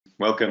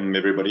Welcome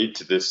everybody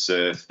to this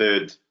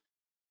third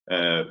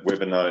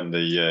webinar in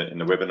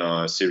the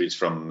webinar series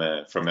from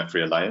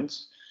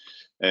AfriAlliance.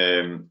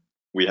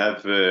 We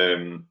have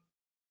a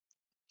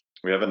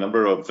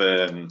number of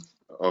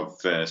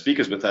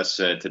speakers with us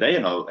today,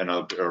 and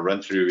I'll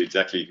run through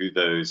exactly who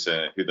those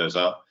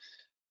are.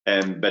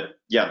 But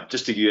yeah,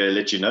 just to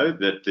let you know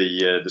that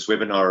this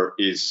webinar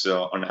is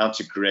on how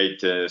to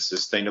create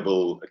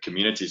sustainable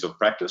communities of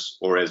practice,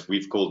 or as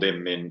we've called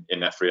them in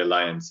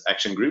AfriAlliance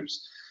Action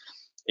Groups,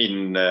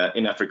 in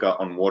Africa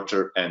on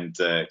water and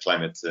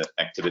climate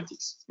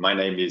activities. My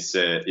name is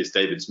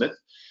David Smith,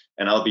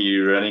 and I'll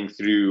be running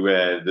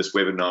through this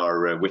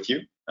webinar with you.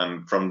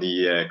 I'm from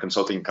the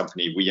consulting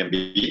company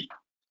WE&B,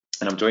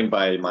 and I'm joined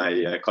by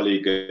my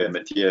colleague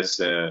Mathias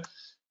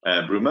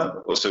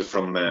Brummer, also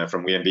from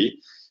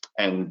WE&B,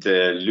 and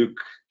Luke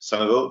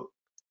Somerwill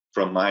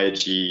from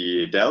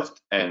IHE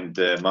Delft, and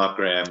Mark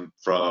Graham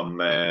from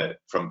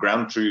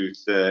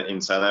Groundtruth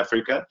in South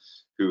Africa,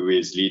 who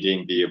is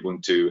leading the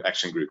Ubuntu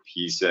Action Group.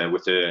 He's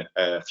with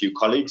a few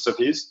colleagues of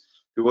his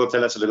who will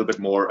tell us a little bit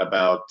more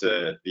about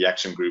the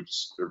action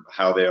groups,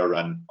 how they are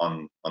run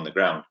on the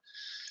ground.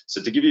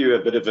 So to give you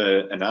a bit of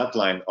an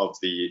outline of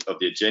the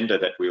agenda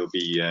that we'll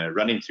be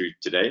running through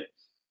today,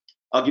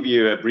 I'll give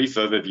you a brief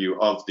overview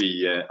of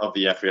the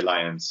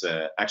AfriAlliance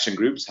Action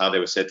Groups, how they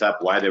were set up,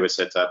 why they were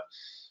set up,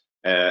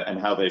 and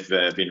how they've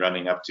been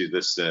running up to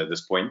this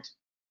point.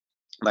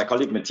 My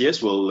colleague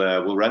Mathias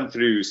will run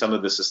through some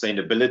of the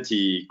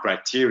sustainability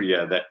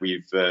criteria that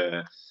we've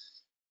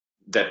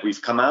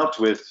come out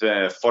with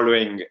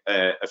following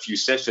a few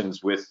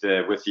sessions with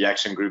the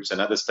action groups and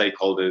other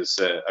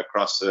stakeholders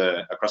across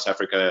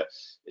Africa,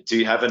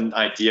 to have an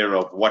idea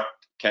of what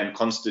can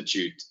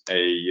constitute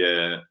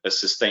a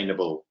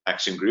sustainable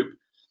action group.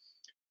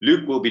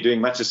 Luke will be doing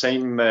much the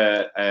same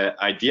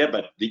idea,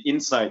 but the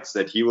insights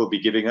that he will be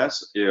giving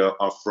us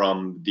are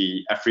from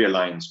the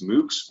AfriAlliance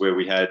MOOCs, where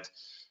we had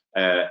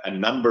a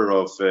number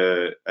of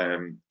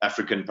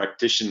African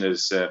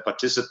practitioners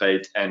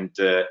participate, and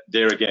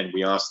there again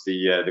we asked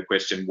the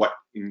question, what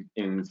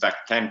in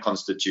fact can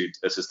constitute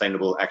a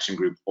sustainable action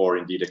group, or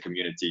indeed a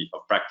community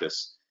of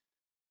practice.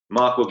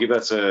 Mark will give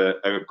us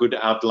a good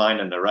outline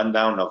and a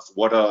rundown of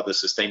what are the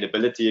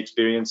sustainability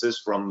experiences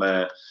from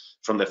the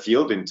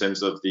field in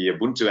terms of the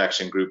Ubuntu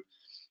Action Group,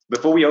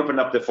 before we open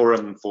up the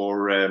forum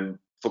for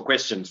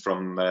questions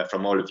from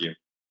all of you.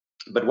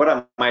 But what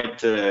I might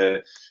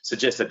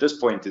suggest at this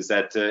point is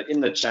that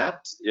in the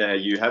chat,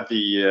 you have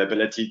the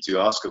ability to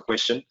ask a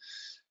question,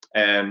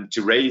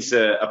 to raise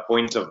a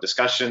point of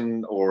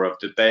discussion or of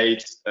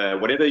debate,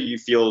 whatever you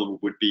feel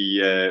would be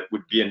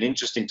an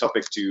interesting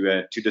topic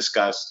to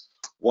discuss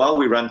while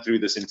we run through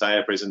this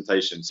entire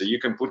presentation. So you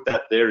can put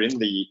that there in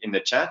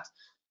the chat,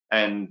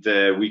 and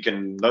we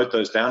can note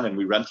those down, and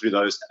we run through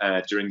those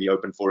during the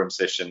open forum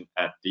session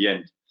at the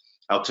end.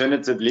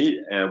 Alternatively,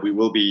 we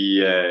will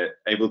be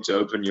able to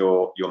open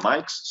your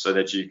mics so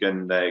that you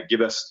can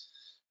give us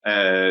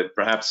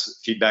perhaps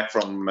feedback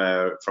from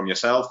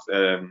yourself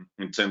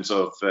in terms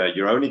of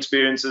your own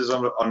experiences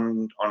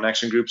on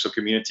action groups or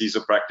communities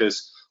of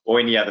practice, or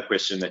any other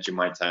question that you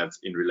might have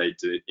in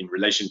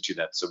relation to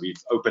that. So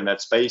we've opened that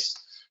space,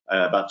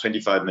 about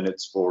 25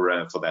 minutes for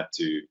that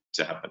to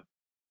happen.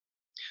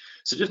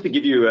 So just to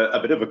give you a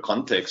bit of a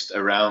context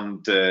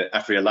around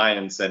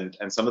AfriAlliance and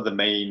some of the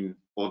main,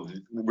 or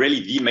really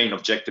the main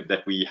objective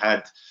that we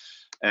had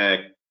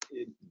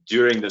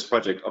during this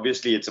project.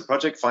 Obviously, it's a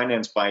project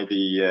financed by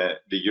the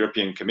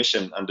European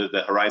Commission under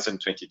the Horizon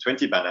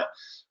 2020 banner,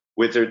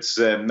 with its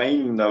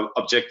main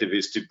objective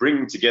is to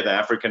bring together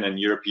African and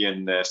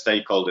European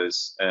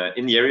stakeholders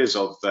in the areas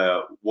of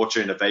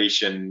water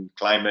innovation,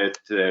 climate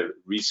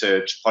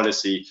research,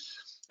 policy,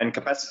 and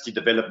capacity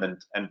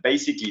development. And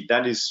basically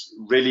that is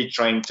really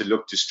trying to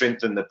look to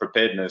strengthen the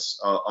preparedness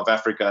of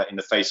Africa in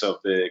the face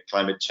of the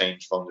climate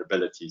change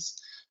vulnerabilities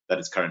that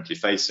it's currently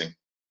facing.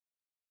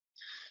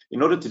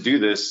 In order to do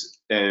this,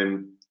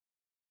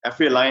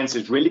 AfriAlliance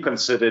is really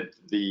considered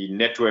the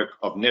network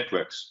of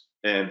networks,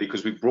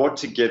 because we brought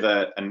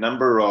together a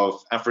number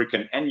of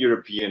African and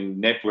European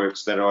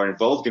networks that are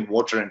involved in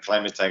water and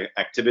climate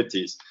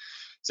activities.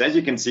 So as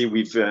you can see,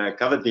 we've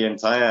covered the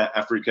entire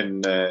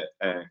African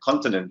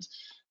continent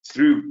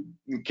through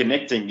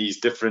connecting these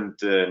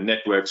different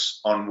networks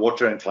on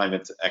water and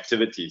climate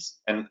activities.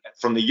 And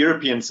from the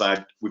European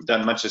side, we've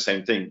done much the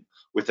same thing,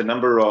 with a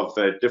number of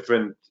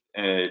different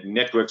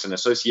networks and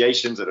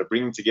associations that are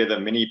bringing together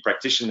many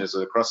practitioners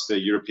across the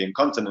European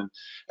continent,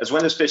 as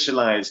well as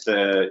specialized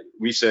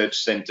research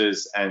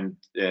centers and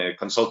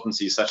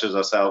consultancies such as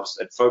ourselves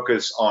that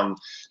focus on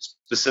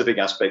specific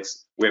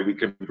aspects where we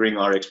can bring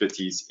our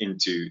expertise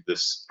into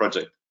this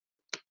project.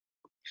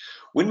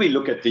 When we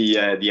look at the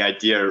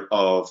idea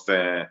of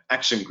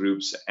action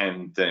groups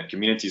and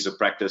communities of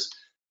practice,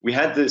 we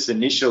had this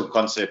initial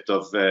concept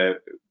of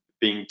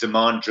being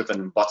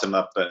demand-driven,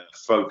 bottom-up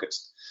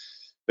focused.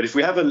 But if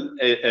we have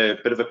a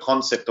bit of a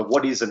concept of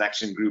what is an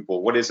action group,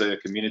 or what is a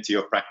community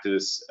of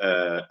practice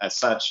as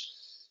such,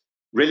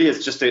 really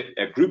it's just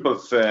a group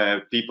of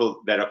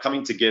people that are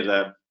coming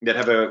together that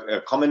have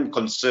a common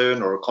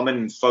concern or a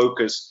common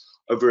focus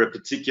over a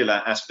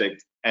particular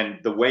aspect, and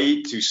the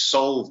way to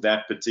solve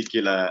that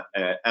particular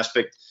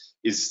aspect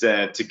is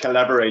to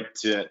collaborate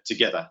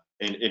together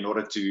in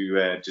order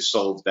to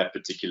solve that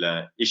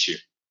particular issue.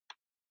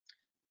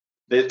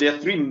 There are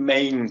three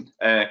main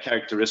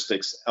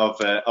characteristics of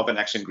an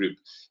action group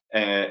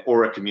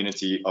or a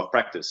community of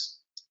practice.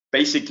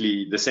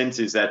 Basically, the sense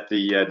is that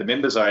the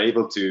members are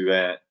able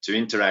to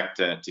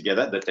interact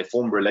together, that they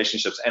form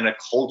relationships and a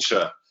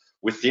culture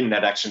within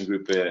that action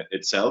group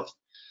itself.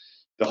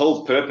 The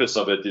whole purpose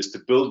of it is to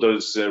build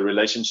those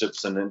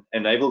relationships and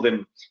enable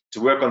them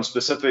to work on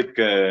specific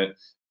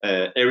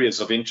areas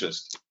of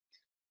interest.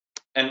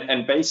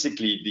 And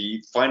basically,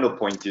 the final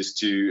point is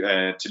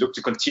to look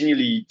to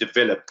continually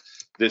develop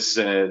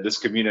this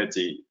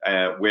community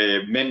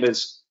where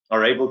members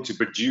are able to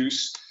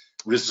produce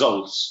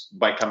results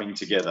by coming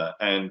together,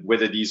 and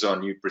whether these are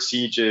new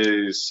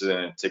procedures,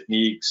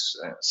 techniques,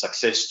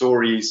 success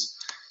stories,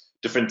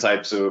 different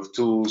types of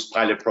tools,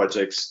 pilot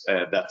projects,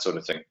 that sort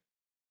of thing.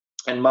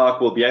 And Mark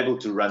will be able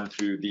to run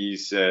through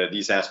these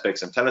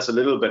aspects and tell us a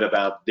little bit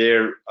about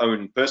their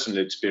own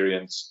personal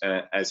experience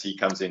as he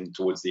comes in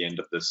towards the end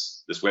of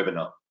this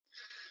webinar.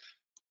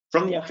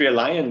 From the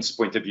AfriAlliance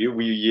point of view,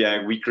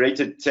 we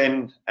created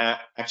 10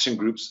 action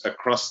groups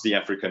across the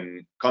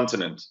African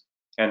continent,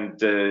 and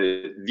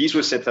these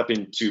were set up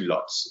in 2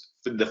 lots.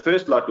 The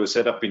first lot was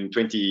set up in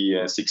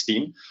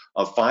 2016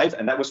 of 5,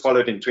 and that was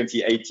followed in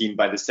 2018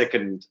 by the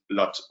second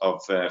lot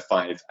of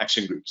 5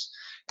 action groups.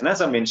 And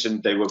as I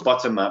mentioned, they were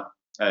bottom up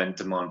and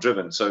demand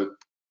driven. So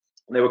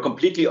they were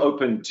completely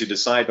open to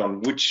decide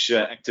on which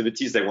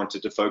activities they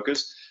wanted to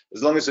focus,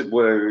 as long as it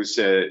was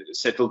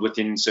settled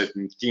within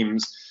certain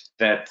themes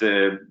that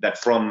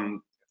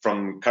from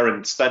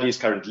current studies,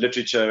 current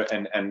literature,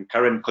 and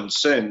current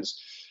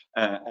concerns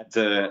at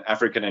the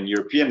African and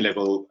European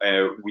level,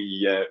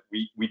 we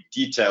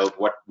detailed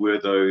what were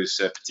those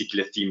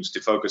particular themes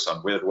to focus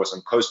on, whether it was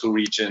on coastal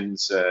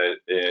regions,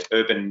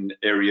 urban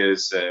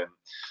areas,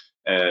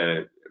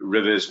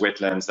 rivers,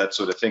 wetlands, that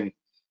sort of thing.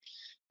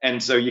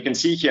 And so you can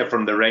see here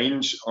from the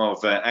range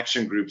of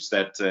action groups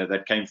that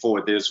came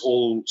forward, there's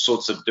all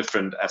sorts of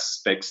different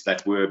aspects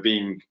that were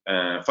being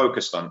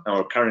focused on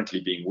or currently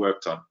being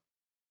worked on.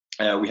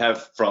 We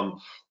have from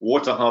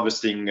water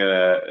harvesting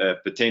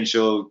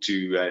potential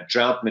to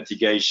drought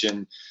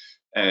mitigation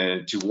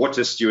to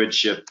water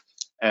stewardship,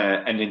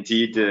 and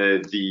indeed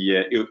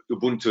the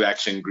Ubuntu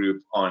action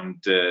group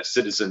on the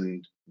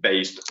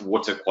citizen-based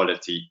water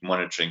quality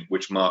monitoring,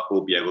 which Mark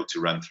will be able to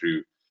run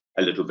through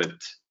a little bit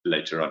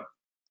later on.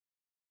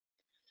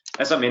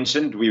 As I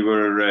mentioned,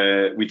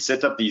 we'd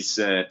set up these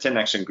 10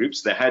 action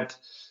groups. They had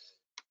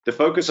the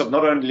focus of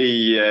not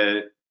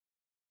only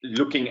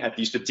looking at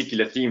these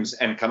particular themes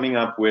and coming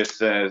up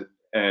with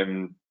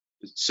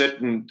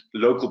certain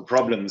local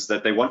problems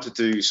that they wanted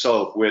to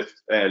solve with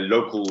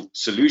local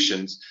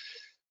solutions,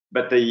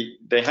 but they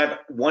had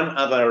one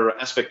other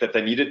aspect that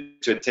they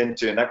needed to attend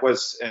to, and that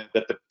was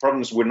that the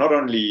problems were not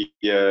only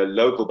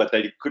local, but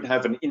they could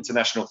have an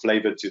international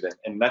flavor to them.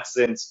 In that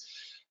sense,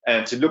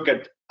 to look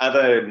at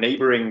other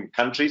neighboring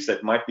countries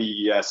that might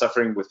be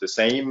suffering with the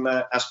same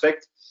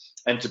aspect,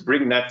 and to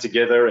bring that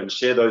together and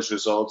share those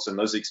results and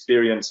those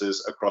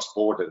experiences across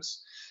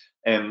borders.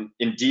 And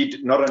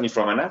indeed, not only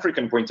from an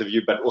African point of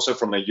view, but also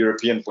from a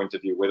European point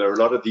of view, where there are a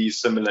lot of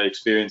these similar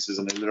experiences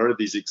and a lot of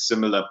these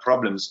similar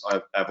problems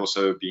have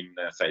also been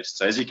faced.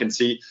 So as you can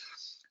see,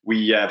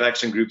 we have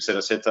action groups that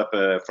are set up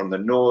from the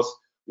North,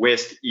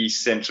 West,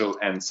 East, Central,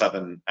 and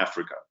Southern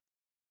Africa.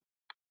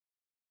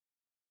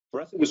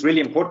 For us, it was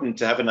really important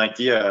to have an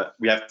idea.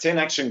 We have 10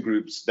 action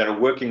groups that are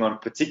working on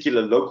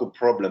particular local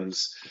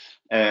problems.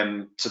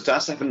 So to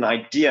us have an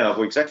idea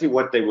of exactly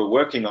what they were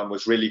working on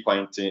was really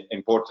quite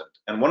important.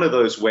 And one of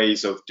those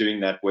ways of doing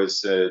that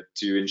was to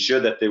ensure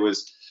that there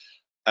was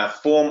a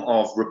form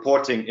of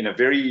reporting in a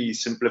very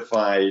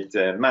simplified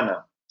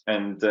manner.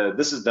 And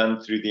this is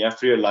done through the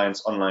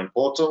AfriAlliance online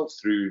portal,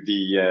 through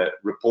the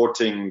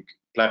reporting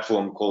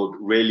platform called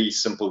Really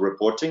Simple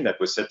Reporting that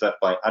was set up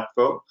by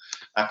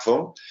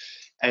ACFO.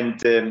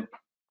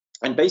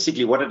 And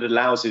basically what it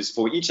allows is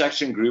for each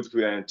action group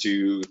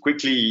to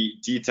quickly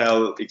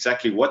detail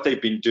exactly what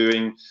they've been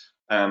doing,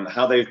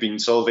 how they've been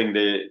solving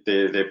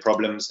their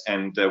problems,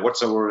 and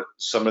what are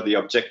some of the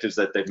objectives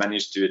that they've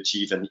managed to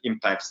achieve and the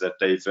impacts that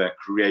they've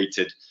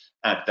created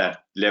at that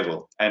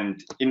level.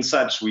 And in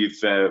such,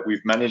 we've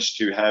managed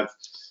to have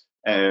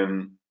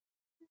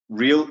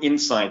real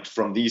insight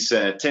from these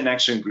 10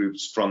 action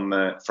groups from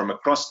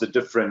across the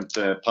different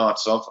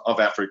parts of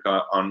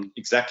Africa on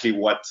exactly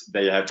what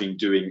they have been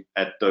doing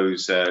at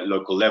those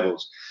local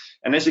levels.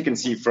 And as you can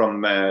see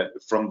from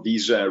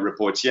these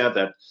reports here,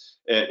 that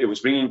it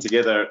was bringing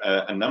together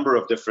a number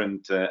of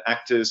different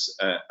actors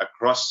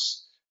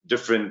across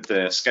different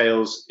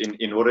scales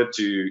in order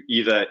to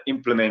either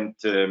implement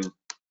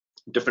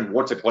different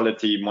water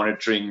quality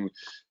monitoring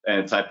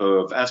type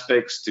of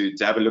aspects, to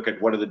have a look at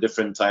what are the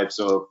different types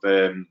of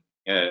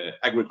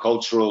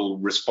agricultural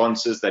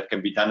responses that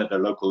can be done at a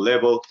local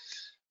level,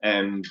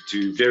 and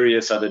to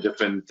various other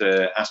different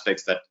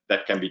aspects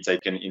that can be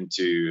taken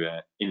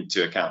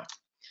into account.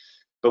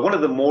 But one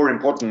of the more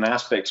important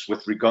aspects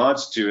with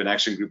regards to an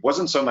action group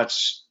wasn't so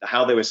much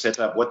how they were set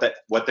up, what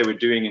they were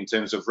doing in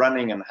terms of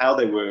running, and how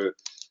they were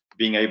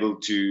being able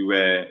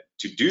to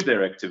do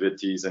their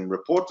activities and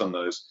report on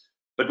those,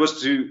 but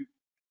was to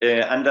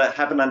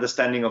have an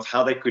understanding of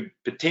how they could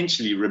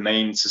potentially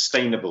remain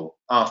sustainable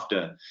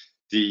after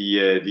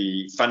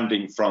the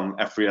funding from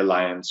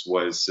AfriAlliance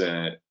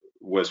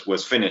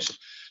was finished.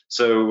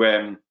 So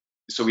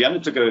we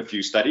undertook a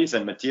few studies,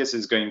 and Mathias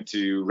is going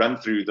to run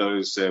through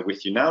those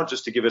with you now,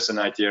 just to give us an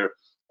idea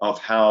of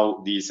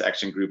how these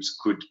action groups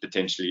could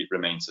potentially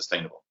remain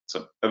sustainable.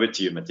 So over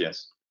to you,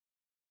 Mathias.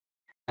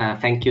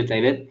 Thank you,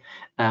 David,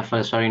 for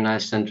this very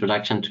nice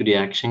introduction to the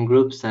action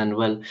groups. And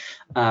well,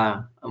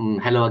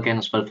 hello again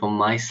as well from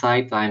my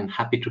side. I'm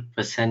happy to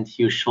present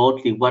you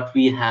shortly what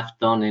we have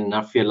done in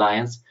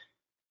AfriAlliance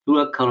through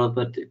a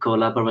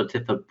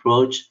collaborative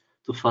approach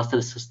to foster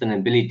the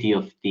sustainability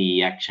of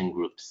the action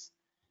groups.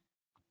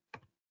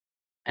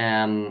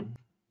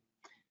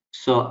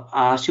 So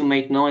as you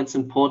may know, it's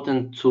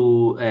important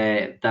to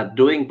that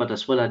during, but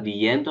as well at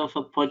the end of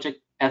a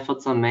project,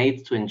 efforts are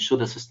made to ensure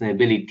the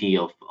sustainability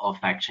of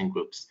action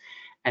groups.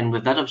 And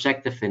with that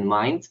objective in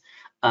mind,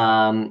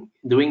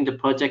 during the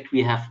project,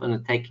 we have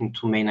undertaken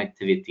two main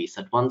activities.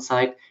 At one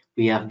side,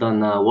 we have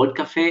done a World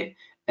Cafe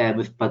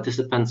with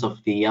participants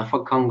of the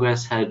Afro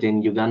Congress held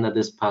in Uganda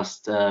this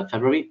past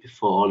February,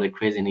 before all the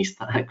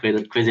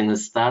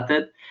craziness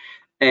started.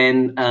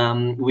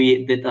 And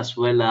we did as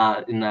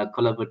well in a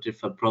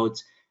collaborative approach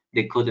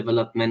the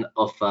co-development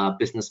of a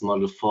business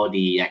model for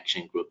the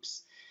action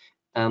groups.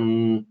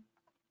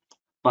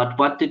 But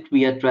what did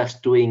we address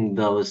during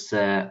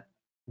the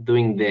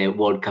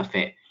World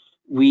Cafe?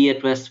 We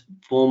addressed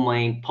four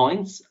main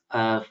points.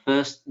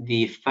 First,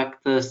 the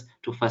factors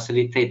to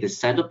facilitate the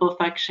setup of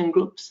action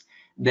groups,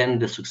 then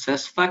the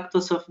success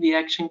factors of the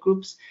action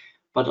groups,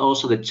 but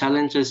also the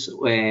challenges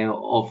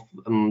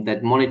that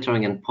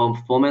monitoring and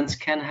performance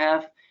can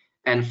have,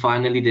 and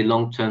finally the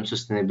long-term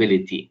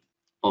sustainability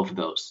of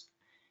those.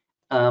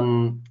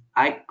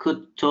 I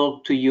could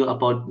talk to you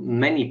about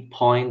many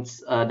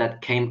points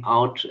that came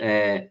out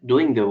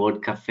during the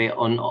World Cafe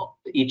on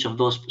each of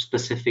those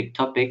specific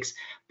topics,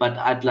 but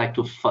I'd like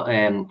to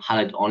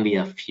highlight only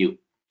a few.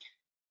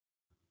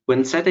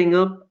 When setting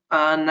up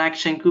an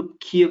action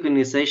group, key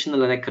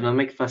organizational and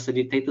economic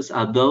facilitators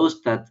are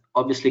those that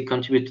obviously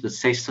contribute to the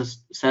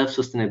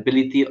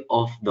self-sustainability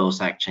of those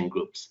action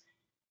groups.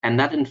 And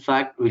that in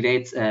fact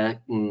relates and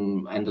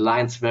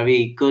aligns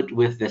very good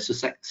with the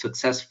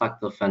success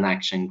factor of an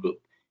action group,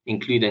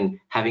 including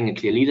having a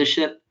clear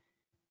leadership,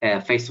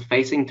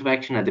 face-to-face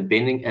interaction at the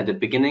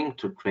beginning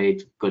to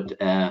create good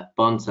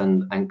bonds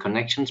and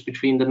connections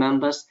between the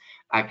members,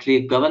 a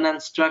clear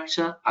governance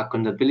structure,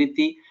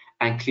 accountability,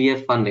 and clear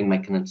funding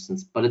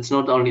mechanisms. But it's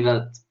not only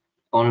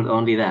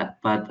that,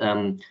 but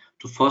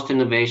to foster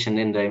innovation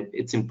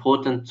it's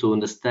important to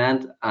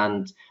understand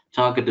and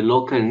target the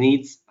local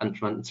needs and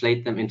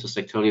translate them into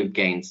sectorial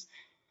gains,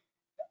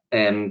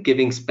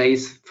 giving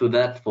space to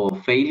that for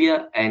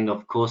failure, and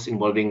of course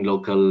involving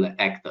local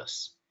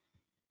actors.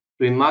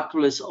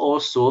 Remarkable is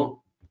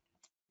also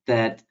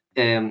that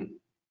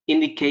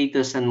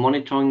indicators and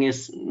monitoring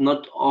is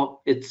not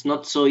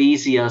so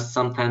easy as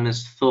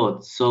sometimes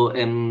thought. So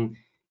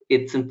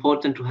it's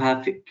important to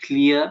have it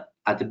clear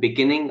at the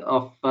beginning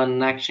of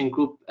an action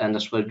group, and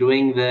as well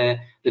during the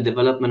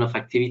development of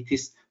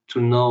activities, to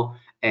know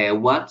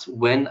what,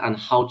 when, and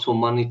how to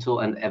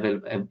monitor and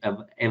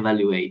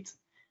evaluate.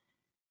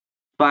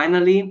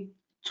 Finally,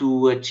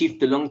 to achieve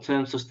the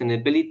long-term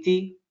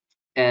sustainability,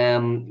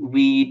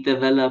 we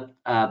developed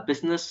a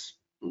business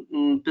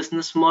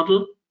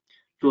model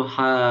to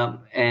have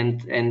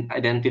and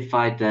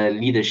identify the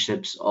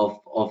leaderships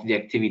of the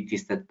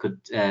activities that could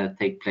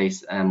take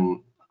place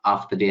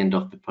after the end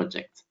of the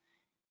project.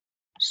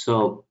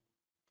 So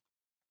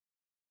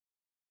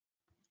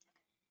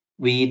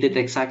we did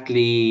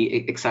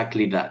exactly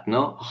that.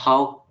 No,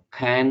 how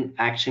can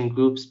action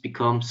groups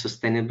become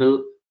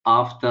sustainable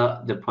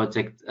after the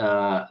project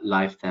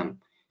lifetime?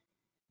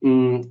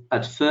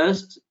 At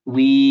first,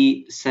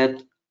 we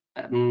said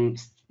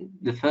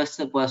the first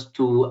step was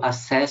to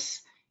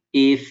assess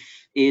if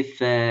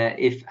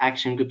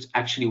action groups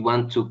actually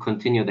want to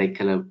continue their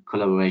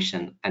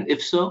collaboration, and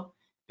if so,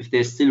 if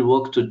there's still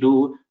work to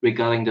do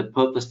regarding the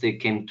purpose they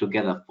came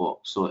together for.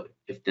 So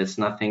if there's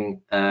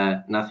nothing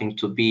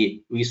to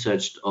be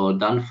researched or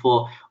done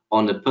for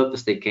on the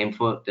purpose they came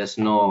for, there's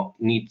no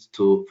need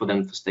for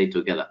them to stay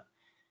together.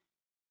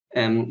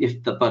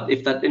 If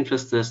that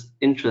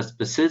interest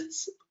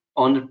persists,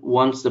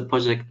 once the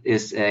project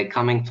is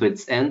coming to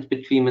its end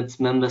between its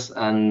members,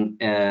 and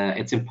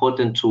it's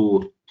important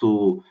to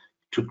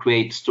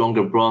create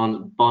stronger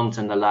bonds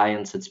and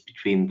alliances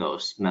between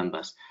those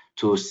members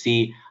to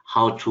see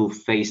how to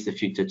face the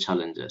future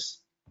challenges.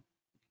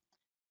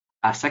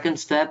 A second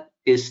step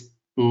is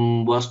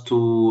was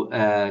to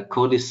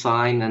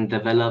co-design and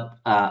develop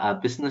a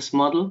business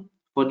model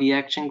for the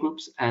action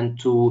groups and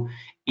to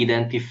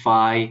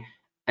identify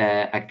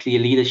a clear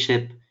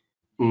leadership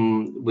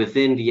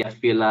within the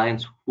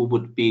AfriAlliance who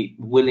would be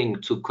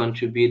willing to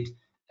contribute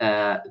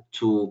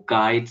to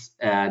guide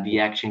the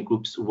action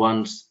groups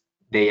once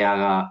they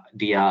are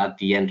at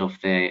the end of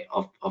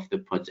the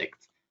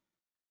project.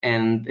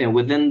 And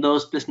within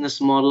those business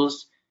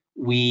models,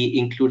 we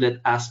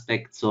included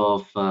aspects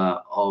of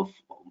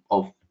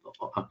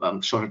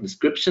short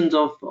descriptions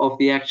of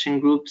the action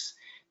groups,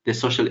 the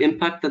social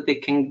impact that they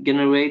can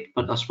generate,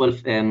 but as well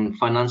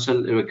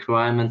financial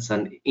requirements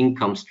and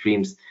income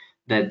streams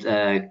that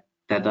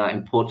are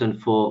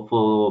important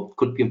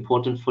could be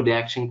important for the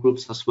action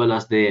groups, as well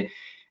as the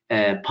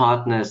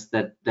partners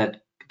that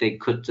they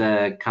could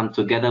come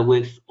together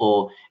with,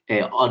 or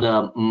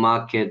other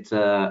market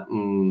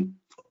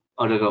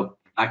other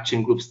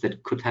action groups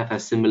that could have a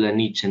similar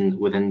niche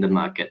within the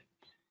market.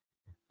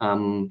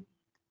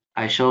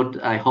 I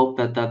hope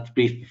that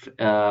brief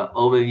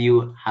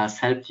overview has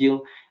helped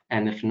you,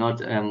 and if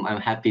not,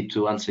 I'm happy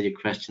to answer your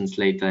questions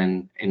later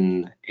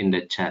in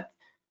the chat.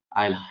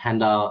 I'll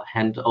hand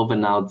over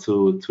now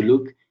to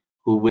Luke,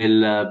 who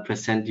will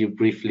present you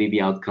briefly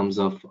the outcomes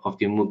of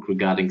the MOOC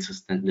regarding the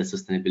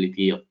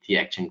sustainability of the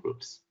action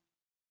groups.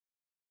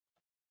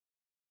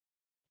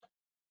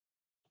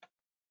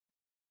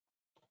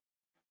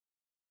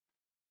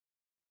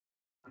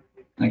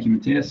 Thank you,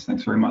 Matthias.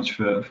 Thanks very much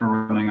for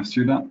running us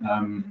through that.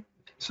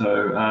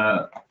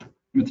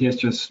 Matthias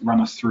just ran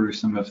us through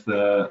some of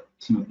the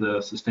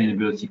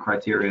sustainability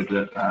criteria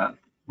that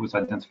was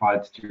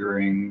identified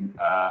during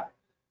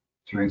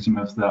some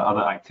of the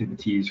other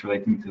activities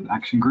relating to the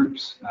action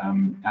groups,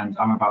 and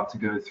I'm about to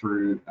go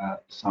through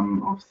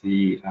some of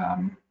the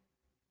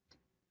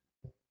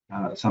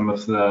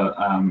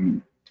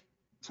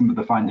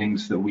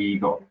findings that we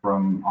got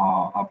from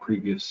our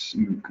previous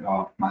MOOC,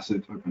 our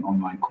massive open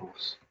online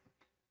course.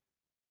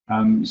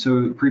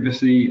 So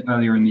previously,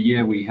 earlier in the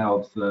year, we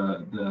held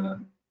the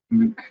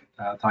MOOC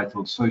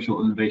titled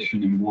Social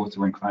Innovation in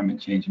Water and Climate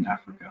Change in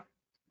Africa.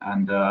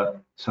 And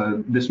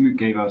so this MOOC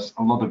gave us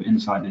a lot of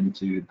insight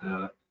into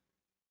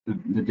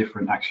the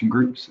different action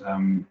groups,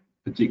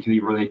 particularly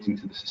relating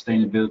to the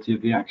sustainability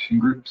of the action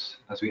groups,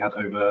 as we had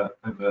over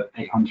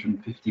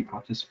 850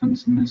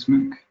 participants in this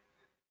MOOC.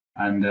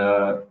 And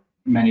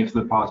many of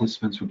the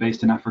participants were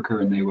based in Africa,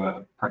 and they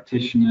were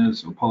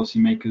practitioners or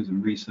policymakers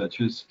and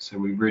researchers. So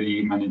we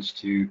really managed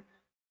to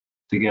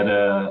get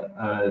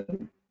a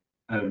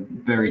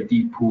very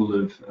deep pool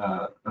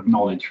of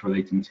knowledge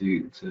relating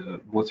to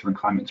water and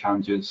climate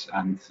challenges,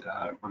 and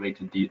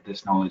related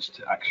this knowledge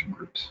to action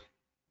groups.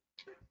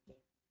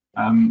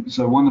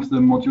 So one of the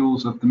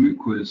modules of the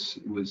MOOC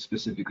was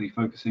specifically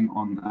focusing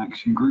on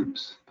action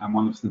groups, and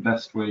one of the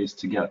best ways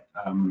to get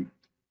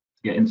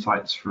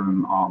insights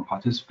from our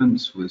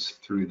participants was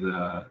through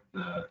the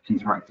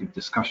interactive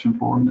discussion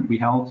forum that we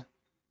held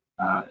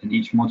in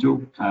each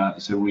module.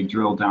 So we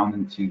drilled down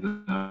into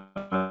the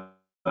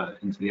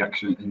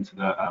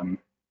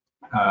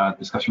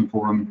discussion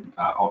forum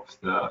of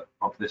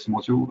this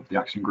module, of the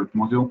action group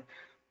module,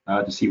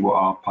 to see what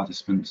our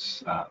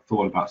participants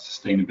thought about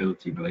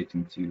sustainability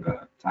relating to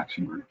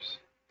action groups.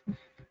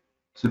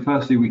 So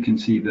firstly, we can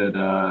see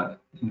that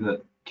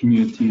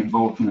community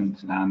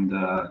involvement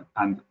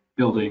and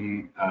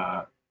building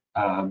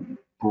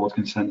broad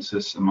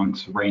consensus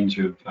amongst a range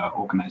of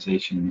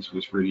organizations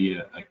was really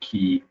a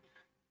key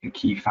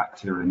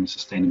factor in the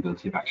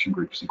sustainability of action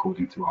groups,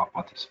 according to our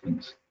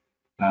participants.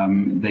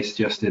 They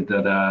suggested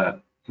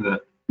that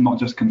not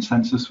just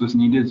consensus was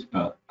needed,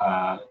 but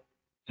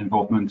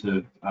involvement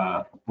of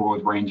a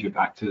broad range of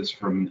actors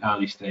from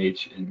early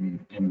stage in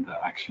the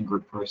action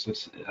group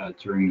process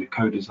during the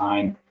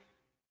co-design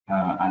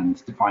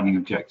and defining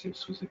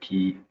objectives was a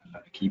key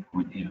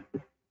point here.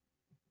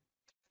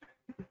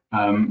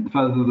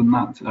 Further than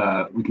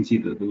that, we can see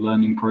that the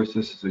learning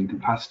processes and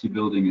capacity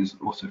building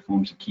also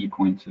forms a key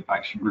point of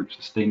action group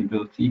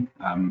sustainability,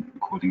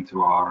 according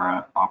to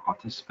our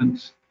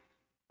participants.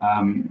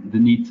 The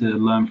need to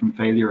learn from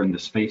failure and the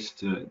space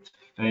to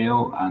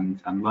fail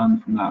and learn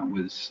from that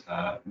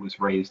was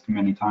raised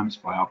many times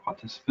by our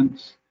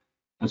participants,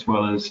 as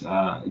well as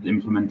the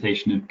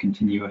implementation of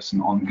continuous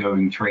and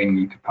ongoing training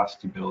and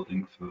capacity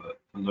building for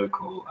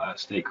local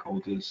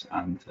stakeholders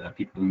and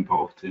people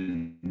involved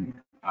in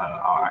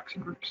our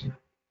action groups.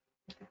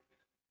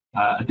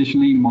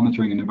 Additionally,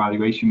 monitoring and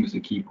evaluation was a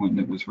key point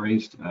that was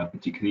raised,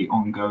 particularly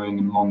ongoing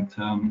and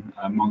long-term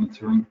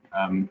monitoring,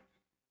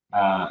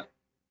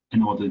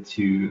 in order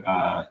to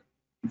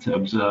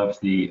observe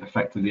the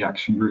effect of the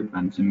action group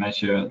and to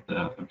measure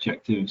the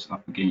objectives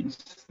up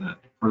against the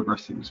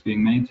progress that was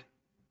being made.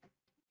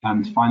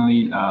 And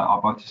finally, our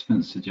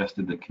participants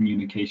suggested that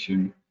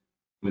communication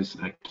was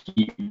a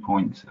key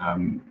point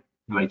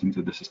relating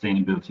to the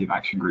sustainability of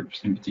action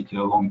groups, in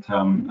particular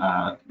long-term,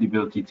 the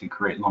ability to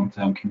create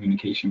long-term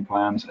communication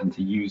plans and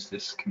to use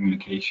this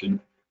communication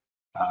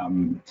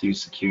to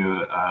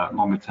secure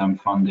longer-term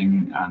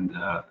funding and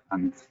the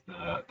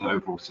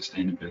overall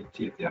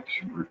sustainability of the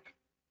action group.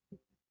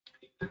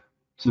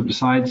 So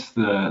besides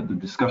the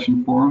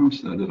discussion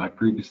forums that I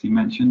previously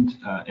mentioned,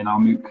 in our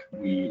MOOC,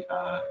 we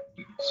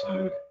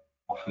also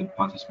offered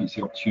participants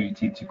the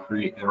opportunity to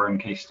create their own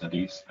case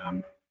studies,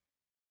 and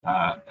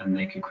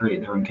they could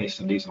create their own case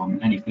studies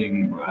on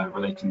anything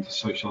relating to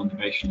social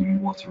innovation in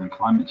water and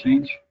climate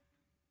change.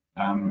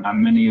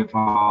 And many of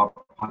our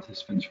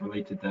participants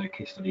related their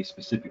case studies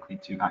specifically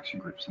to action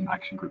groups and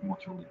action group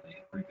module that they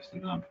had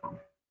previously learned from.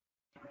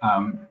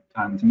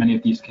 And many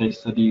of these case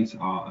studies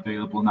are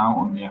available now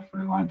on the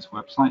AfriAlliance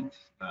website.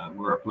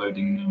 We're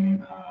uploading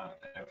them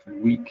every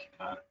week,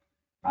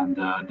 and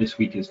this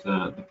week is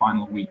the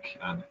final week,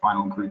 the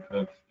final group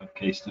of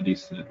case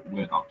studies that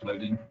we're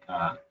uploading.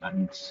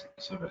 And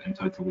so in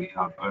total we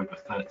have over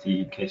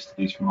 30 case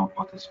studies from our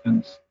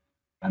participants,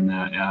 and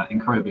they're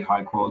incredibly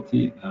high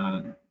quality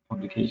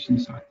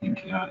publications. So I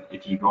think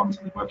if you go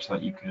onto the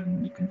website, you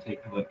can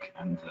take a look,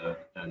 and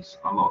there's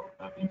a lot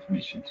of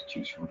information to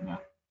choose from there.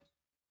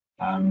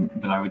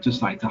 But I would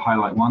just like to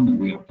highlight one that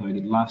we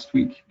uploaded last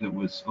week that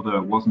was, although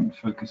it wasn't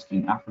focused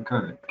in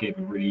Africa, it gave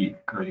a really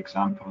great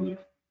example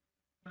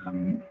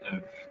of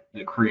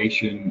the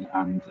creation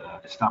and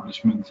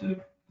establishment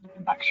of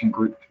an action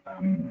group,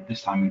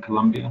 this time in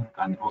Colombia,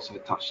 and also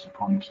touched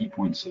upon key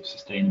points of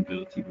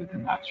sustainability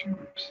within action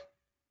groups.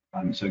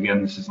 So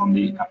again, this is on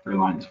the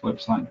AfriAlliance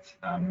website,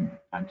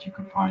 and you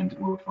can find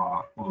all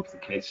of the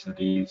case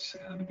studies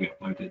that we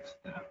uploaded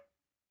there.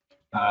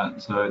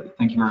 So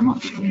thank you very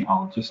much, and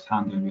I'll just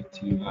hand over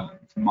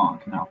to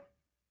Mark now.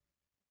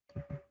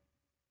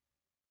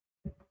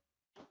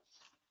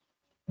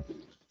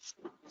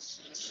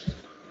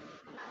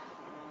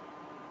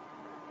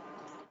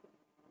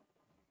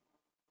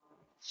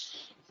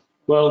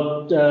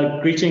 Well,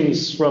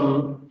 greetings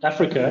from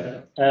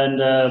Africa,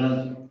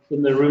 and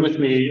in the room with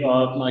me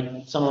are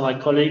some of my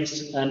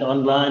colleagues, and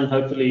online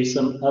hopefully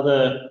some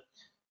other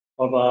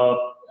of our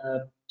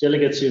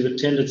delegates who've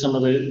attended some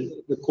of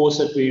the course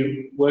that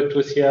we worked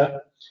with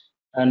here.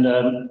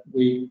 And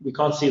we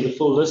can't see the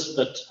full list,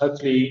 but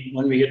hopefully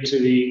when we get to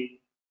the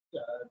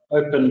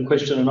open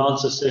question and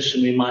answer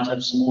session, we might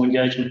have some more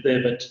engagement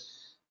there. But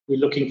we're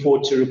looking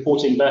forward to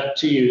reporting back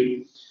to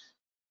you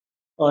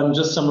on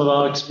just some of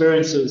our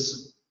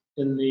experiences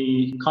in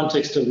the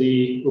context of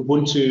the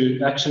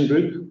Ubuntu Action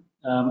Group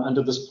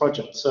under this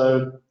project.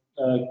 So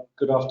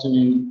good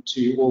afternoon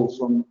to you all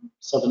from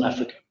Southern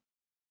Africa.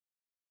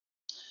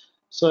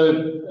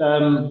 So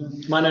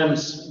my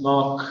name's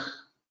Mark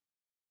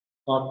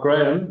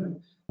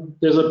Graham.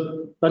 There's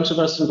a bunch of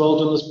us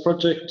involved in this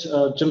project.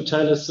 Jim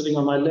Taylor sitting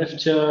on my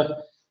left here,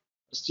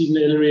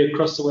 Stephen Ellery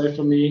across the way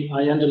from me,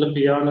 Ayanda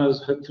Lipiano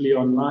is hopefully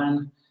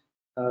online,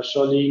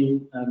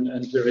 Charlene,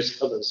 and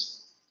various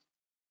others.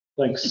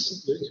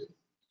 Thanks, Luke.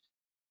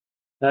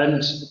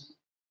 And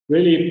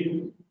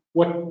really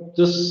what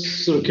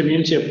this sort of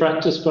community of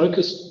practice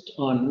focused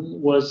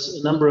on was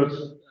a number of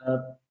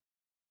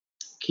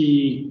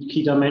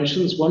key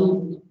dimensions.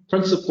 One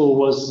principle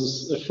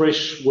was a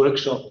fresh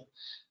workshop.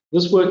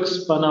 This work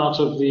spun out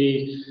of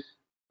the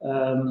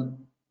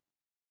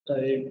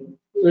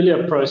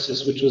earlier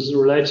process, which was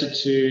related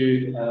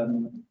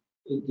to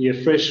the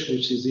AFRESH,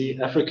 which is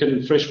the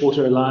African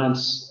Freshwater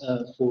Alliance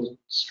for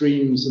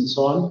Streams and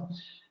so on.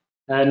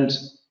 And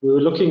we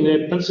were looking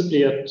there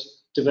principally at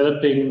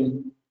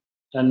developing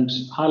and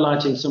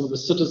highlighting some of the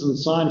citizen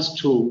science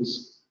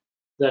tools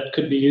that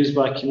could be used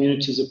by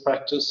communities of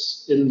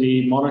practice in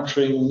the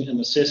monitoring and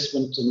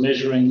assessment and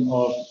measuring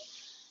of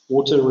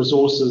water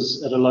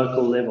resources at a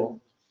local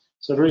level.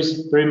 So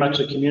very much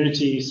a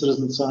community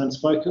citizen science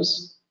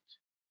focus.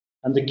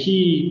 And the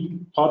key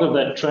part of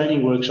that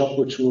training workshop,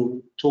 which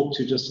we'll talk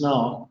to just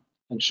now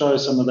and show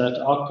some of that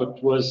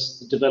output, was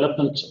the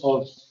development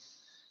of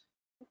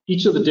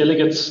each of the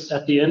delegates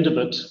at the end of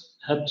it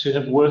had to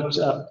have worked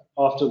up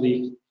after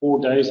the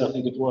 4 days, I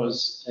think it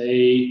was,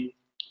 a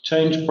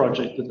change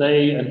project that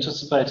they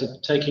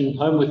anticipated taking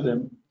home with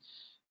them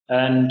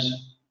and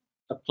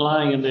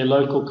applying in their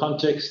local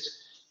context,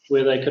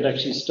 where they could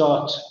actually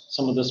start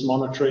some of this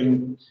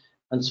monitoring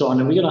and so on.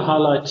 And we're going to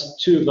highlight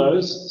 2 of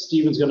those.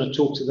 Stephen's going to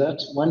talk to that.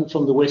 One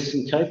from the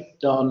Western Cape,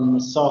 down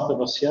south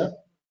of us here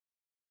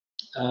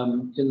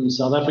in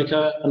South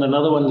Africa, and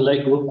another one,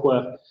 Lake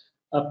Rukwa,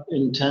 up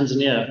in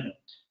Tanzania.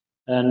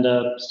 And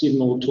Stephen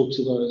will talk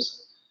to those.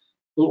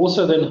 We'll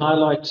also then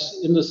highlight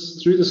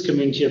through this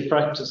community of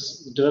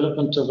practice, the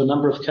development of a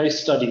number of case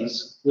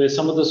studies where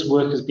some of this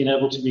work has been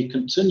able to be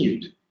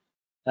continued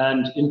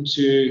and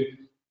into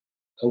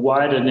a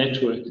wider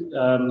network.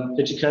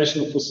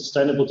 Educational for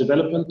Sustainable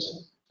Development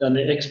and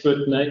the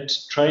Expert Net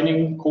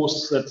training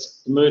course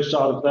that's emerged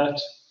out of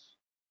that.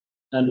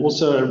 And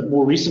also a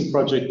more recent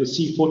project, the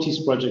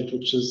C40s project,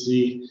 which is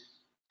the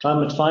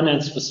Climate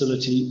Finance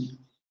Facility,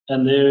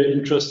 and their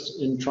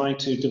interest in trying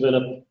to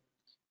develop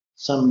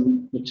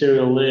some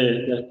material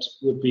there that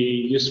would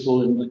be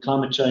useful in the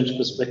climate change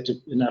perspective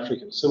in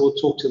Africa. So we'll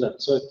talk to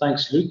that. So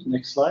thanks, Luke.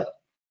 Next slide.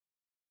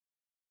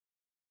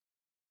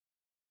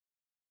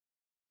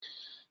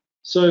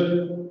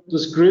 So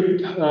this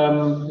group,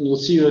 you'll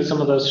see that some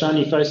of those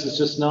shiny faces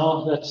just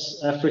now,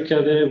 that's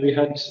Africa there. We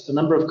had a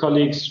number of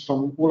colleagues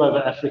from all over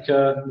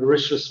Africa,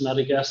 Mauritius,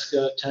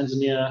 Madagascar,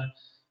 Tanzania,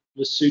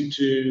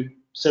 Lesotho,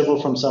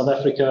 several from South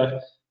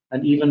Africa,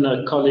 and even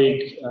a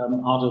colleague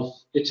out of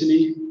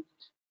Italy.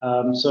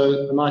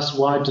 So a nice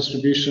wide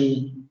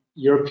distribution,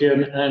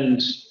 European and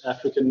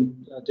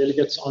African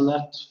delegates on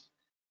that.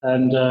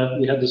 And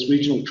we had this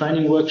regional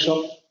training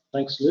workshop.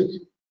 Thanks, Luke.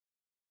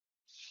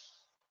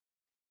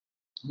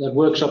 That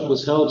workshop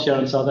was held here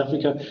in South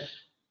Africa.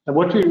 And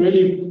what we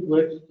really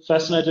were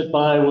fascinated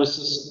by was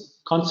this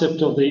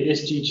concept of the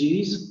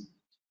SDGs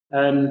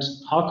and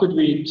how could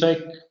we take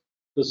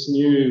this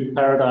new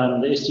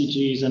paradigm, the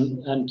SDGs,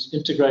 and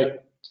integrate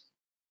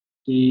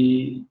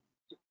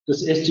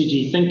this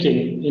SDG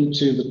thinking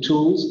into the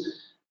tools.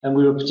 And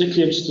we were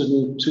particularly interested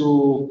in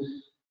tool,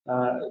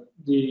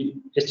 the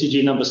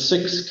SDG number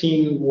 6,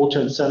 clean water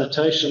and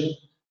sanitation.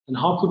 And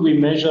how could we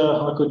measure,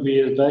 how could we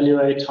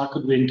evaluate, how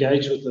could we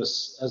engage with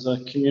this as a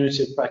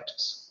community of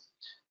practice?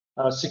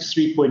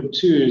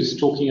 6.3.2 is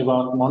talking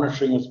about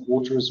monitoring of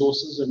water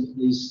resources, and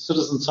these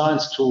citizen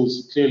science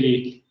tools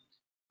clearly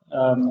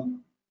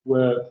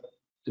were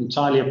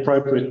entirely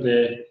appropriate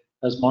there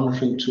as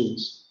monitoring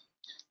tools.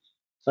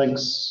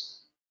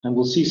 Thanks, and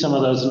we'll see some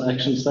of those in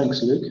actions.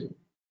 Thanks, Luke.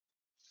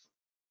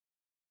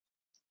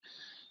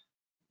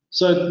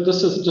 So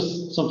this is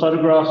just some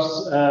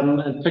photographs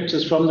and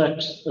pictures from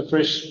that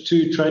AfriAlliance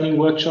 2 training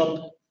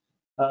workshop.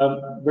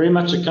 Very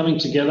much a coming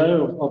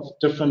together of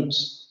different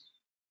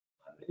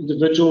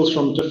individuals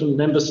from different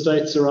member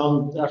states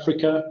around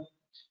Africa,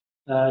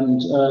 and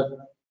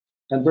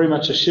very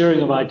much a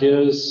sharing of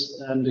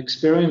ideas and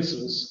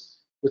experiences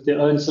with their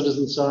own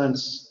citizen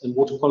science and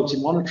water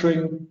quality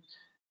monitoring,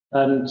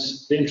 and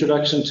the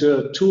introduction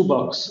to a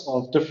toolbox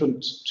of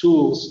different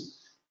tools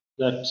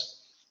that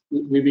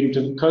we've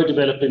been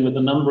co-developing with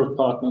a number of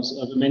partners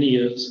over many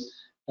years,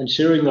 and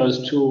sharing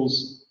those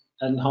tools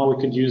and how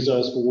we could use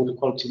those for water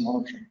quality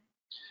monitoring.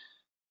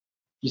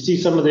 You see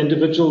some of the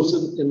individuals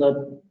in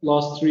the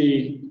last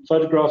 3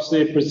 photographs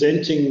there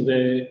presenting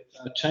their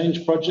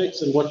change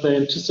projects and what they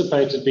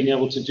anticipated being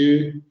able to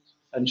do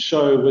and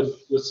show with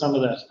some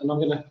of that. And I'm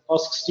going to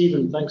ask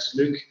Stephen, thanks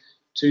Luke,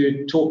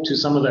 to talk to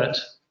some of that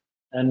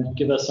and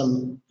give us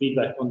some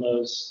feedback on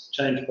those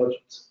change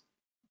projects.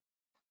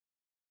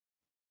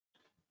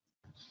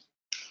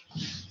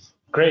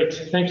 Great,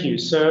 thank you.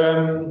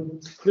 So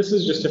this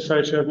is just a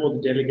photo of all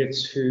the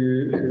delegates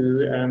who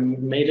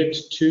made it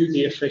to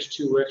the AfriAlliance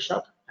 2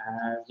 workshop.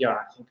 Yeah,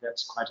 I think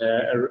that's quite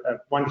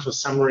a wonderful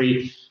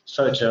summary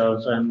photo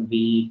of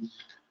the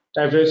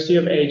diversity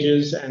of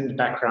ages and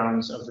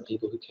backgrounds of the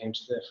people who came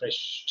to the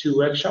AfriAlliance 2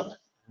 workshop.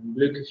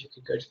 Luke, if you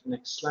could go to the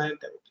next slide,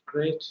 that would be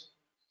great.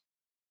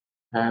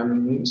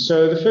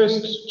 So the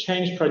first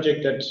change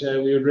project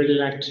that we would really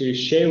like to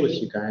share with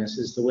you guys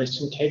is the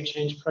Western Cape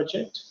Change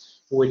Project,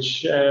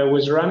 which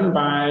was run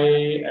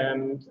by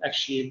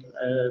actually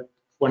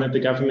one of the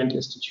government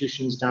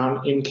institutions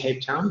down in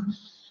Cape Town.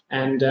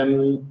 And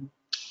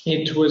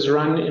it was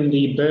run in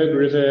the Berg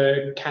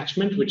River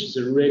catchment, which is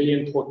a really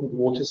important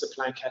water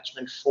supply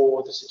catchment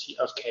for the city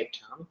of Cape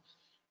Town.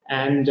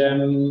 And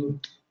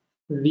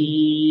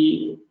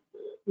the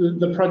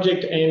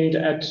project aimed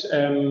at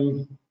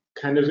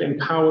kind of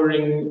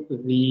empowering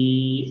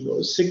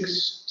the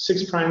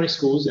six primary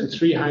schools and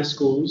 3 high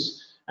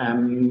schools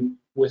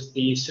with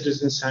the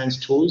citizen science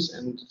tools.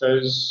 And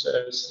those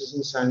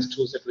citizen science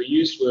tools that were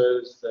used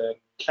was the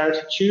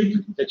Clarity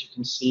Tube that you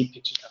can see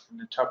pictured up in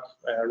the top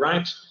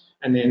right,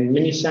 and then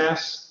Mini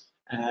SAS,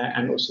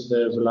 and also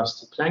the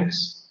Velocity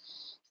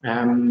Planks.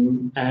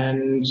 And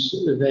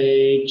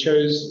they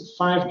chose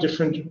 5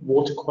 different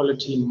water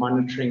quality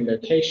monitoring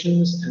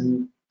locations,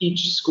 and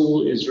each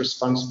school is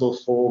responsible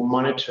for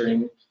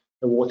monitoring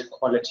the water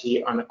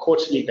quality on a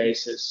quarterly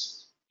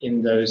basis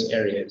in those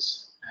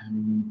areas.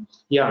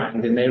 Yeah,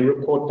 and then they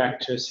report back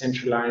to a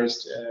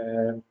centralized,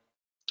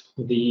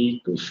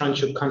 the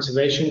Groundtruth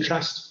Conservation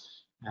Trust,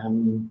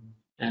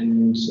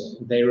 and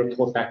they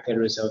report back their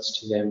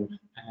results to them,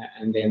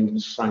 and then the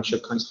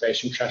Groundtruth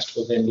Conservation Trust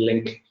will then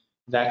link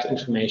that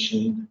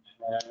information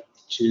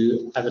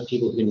to other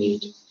people who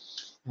need.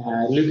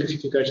 Luke, if you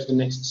could go to the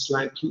next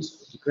slide, please, that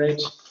would be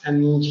great.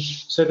 And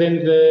so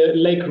then the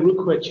Lake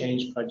Rukwa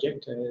Change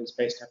Project is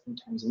based up in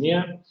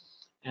Tanzania.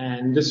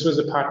 And this was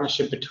a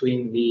partnership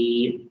between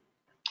the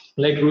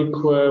Lake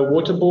Rukwa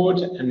Water Board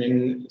and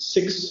then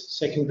 6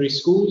 secondary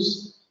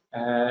schools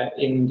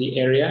in the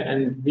area.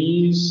 And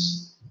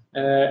these,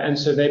 and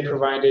so they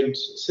provided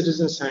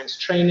citizen science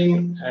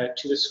training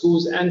to the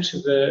schools and to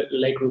the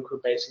Lake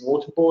Rukwa Basin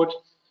Water Board.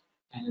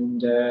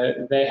 And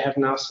they have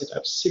now set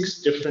up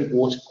 6 different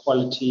water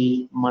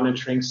quality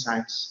monitoring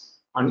sites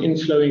on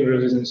inflowing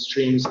rivers and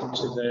streams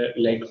into the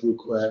Lake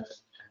Rukwa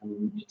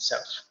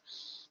itself.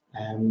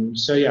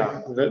 So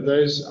yeah,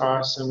 those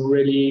are some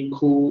really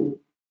cool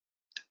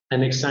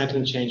and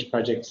exciting change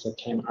projects that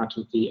came out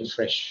of the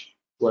AfriAlliance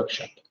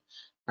workshop.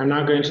 I'm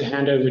now going to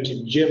hand over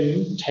to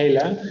Jim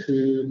Taylor,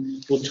 who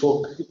will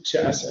talk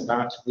to us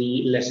about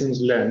the lessons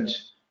learned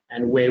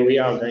and where we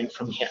are going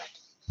from here.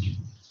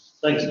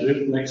 Thanks,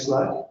 Luke. Next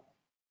slide.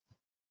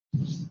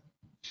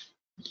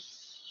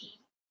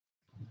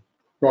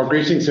 Well,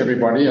 greetings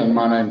everybody, and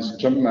my name's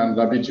Jim, and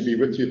lovely to be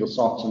with you this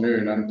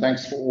afternoon. And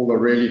thanks for all the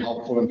really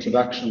helpful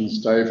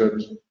introductions,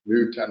 David,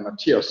 Luke, and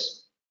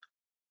Mathias.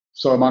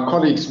 So my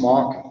colleagues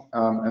Mark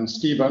and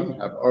Stephen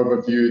have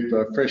overviewed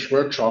the FRESH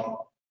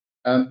workshop,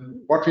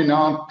 and what we're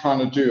now trying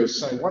to do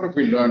is say, what have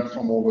we learned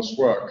from all this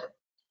work?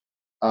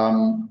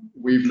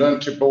 We've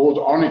learned to build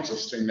on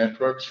existing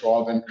networks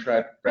rather than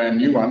create brand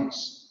new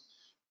ones.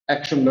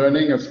 Action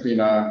learning has been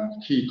a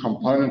key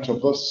component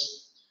of this,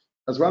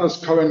 as well as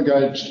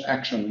co-engaged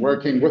action,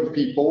 working with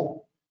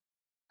people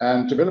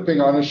and developing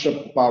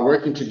ownership by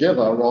working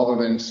together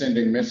rather than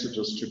sending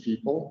messages to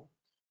people.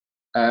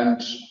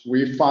 And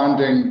we're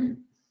finding,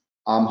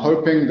 I'm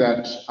hoping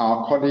that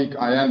our colleague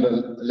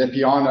Ayanda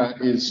Lepiana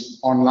is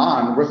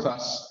online with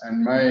us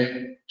and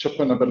may chip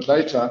in a bit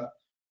later,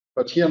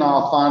 but he and I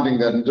are finding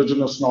that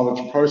Indigenous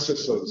knowledge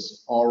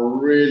processes are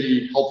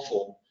really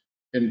helpful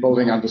in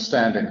building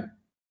understanding.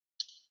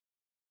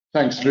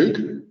 Thanks, Luke.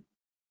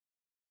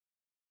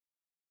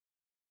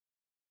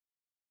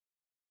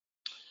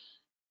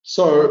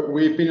 So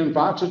we've been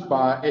invited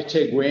by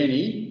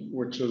eThekwini,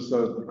 which is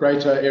the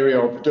greater area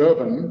of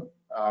Durban.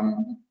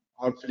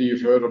 Hopefully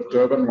you've heard of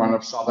Durban, one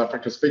of South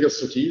Africa's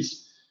biggest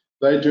cities.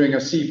 They're doing a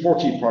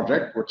C40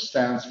 project, which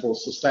stands for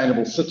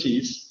Sustainable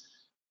Cities,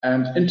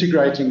 and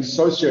integrating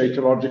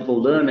socio-ecological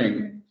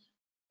learning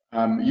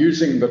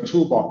using the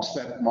toolbox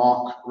that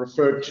Mark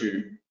referred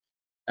to.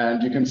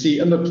 And you can see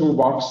in the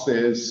toolbox,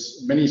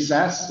 there's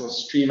mini-SAS, the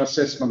stream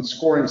assessment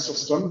scoring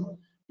system,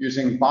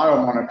 using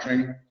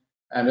biomonitoring.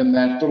 And in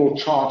that little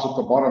chart at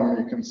the bottom,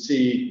 you can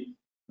see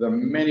the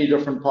many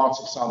different parts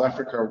of South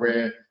Africa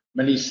where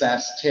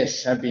mini-SAS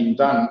tests have been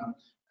done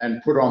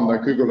and put on the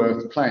Google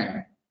Earth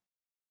plane.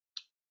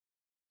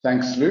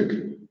 Thanks, Luke.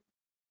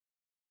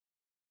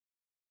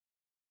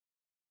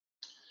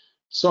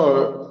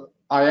 So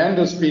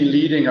Ayanda's been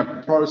leading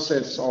a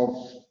process of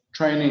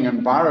training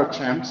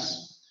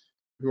envirochamps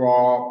who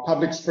are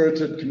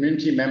public-spirited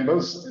community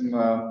members in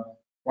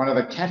one of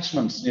the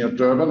catchments near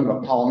Durban, the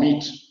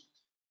Palmeet.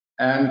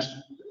 And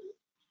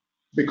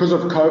because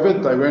of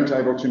COVID, they weren't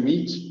able to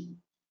meet.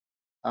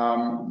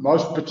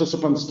 Most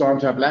participants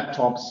don't have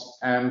laptops,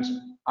 and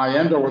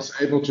Ayanda was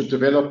able to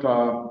develop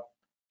a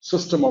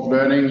system of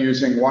learning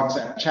using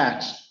WhatsApp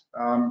chat,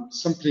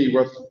 simply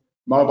with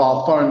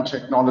mobile phone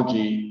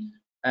technology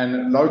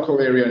and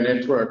local area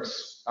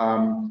networks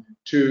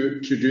to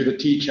do the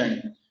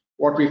teaching.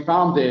 What we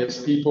found there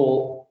is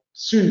people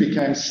soon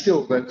became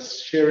skilled at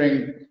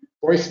sharing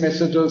voice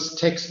messages,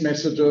 text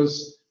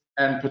messages,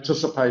 and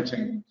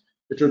participating.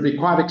 It would be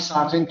quite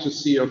exciting to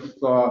see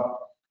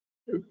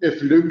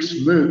if Luke's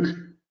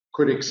MOOC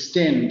could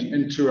extend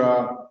into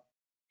a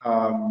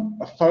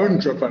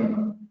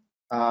phone-driven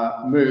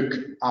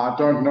MOOC. I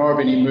don't know of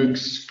any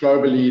MOOCs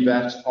globally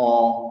that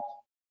are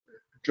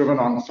driven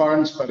on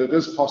phones, but it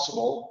is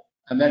possible,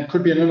 and that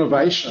could be an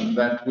innovation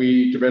that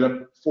we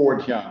develop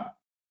forward here.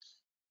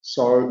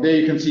 So there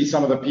you can see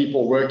some of the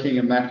people working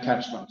in that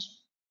catchment.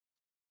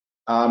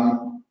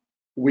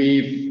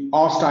 We've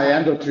asked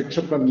Ayanda to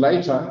chip in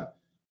later.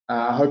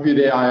 I hope you're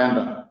there,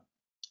 Ayanda.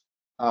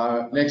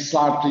 Next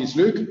slide, please,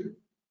 Luke.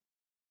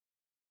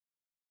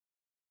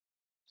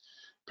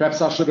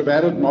 Perhaps I should have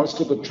added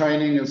most of the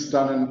training is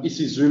done in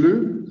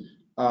isiZulu,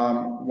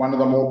 one of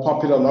the more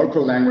popular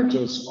local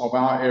languages of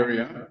our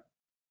area.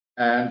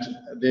 And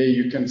there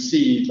you can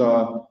see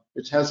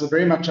it has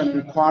very much an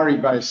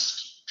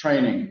inquiry-based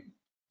training.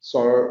 So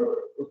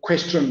a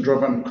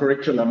question-driven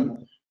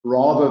curriculum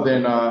rather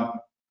than a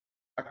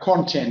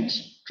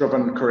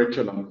content-driven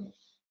curriculum.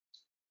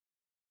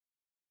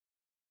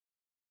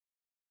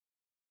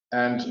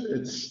 And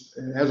it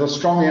has a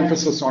strong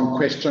emphasis on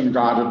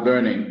question-guided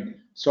learning.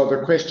 So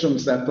the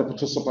questions that the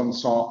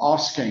participants are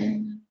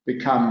asking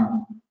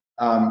become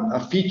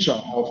a feature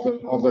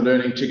of the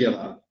learning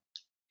together.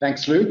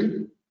 Thanks,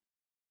 Luke.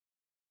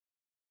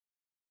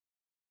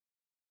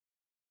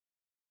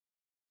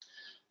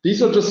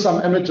 These are just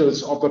some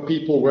images of the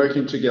people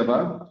working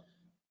together.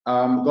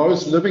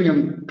 Those living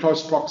in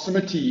close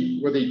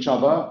proximity with each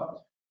other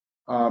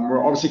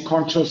were obviously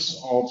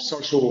conscious of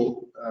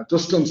social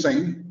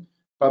distancing,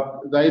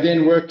 but they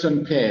then worked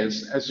in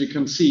pairs, as you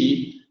can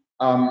see,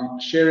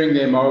 sharing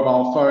their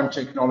mobile phone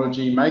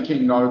technology,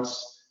 making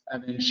notes,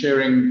 and then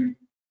sharing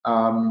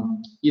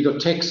either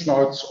text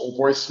notes or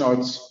voice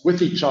notes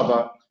with each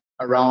other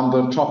around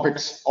the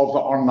topics of the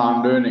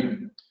online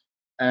learning.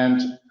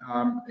 And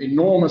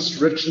enormous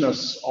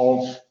richness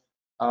of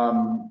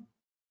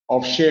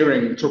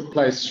sharing took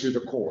place through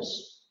the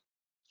course.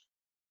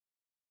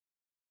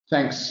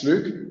 Thanks,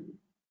 Luke.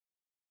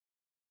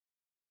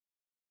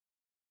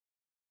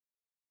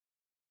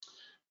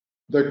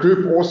 The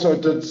group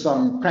also did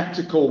some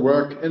practical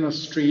work in a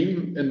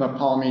stream in the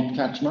Palmeet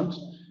catchment,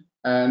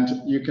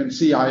 and you can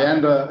see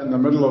Ayanda in the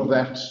middle of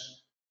that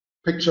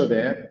picture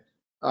there.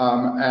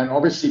 And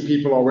obviously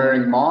people are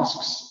wearing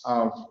masks.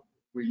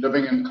 We're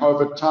living in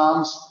COVID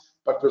times,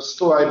 but we're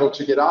still able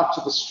to get out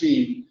to the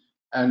stream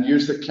and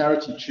use the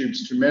clarity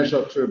tubes to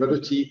measure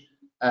turbidity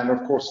and,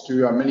 of course,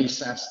 do a mini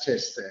SAS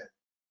test there.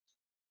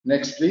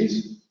 Next,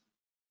 please.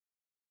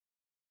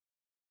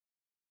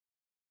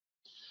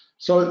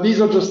 So these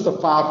are just the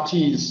 5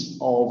 T's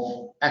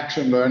of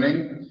action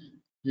learning.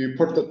 You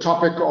put the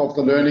topic of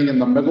the learning in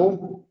the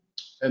middle,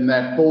 in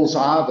that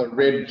bullseye, the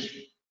red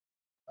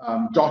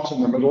dot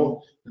in the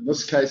middle. In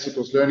this case, it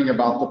was learning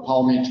about the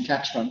Palmead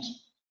catchment.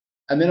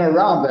 And then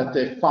around that,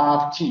 there are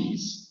 5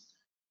 T's,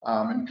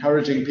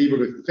 encouraging people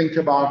to think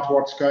about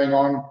what's going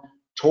on,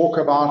 talk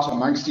about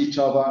amongst each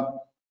other,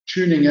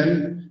 tuning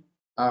in,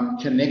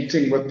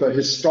 connecting with the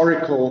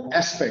historical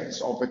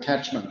aspects of the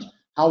catchment.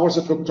 How was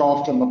it looked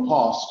after in the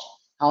past?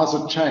 How has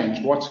it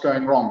changed? What's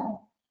going wrong?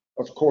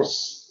 Of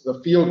course,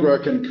 the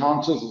fieldwork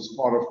encounters as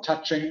part of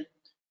touching,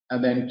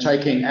 and then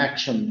taking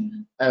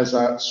action as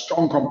a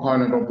strong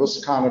component of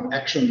this kind of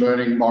action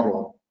learning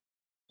model.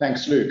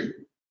 Thanks, Luke.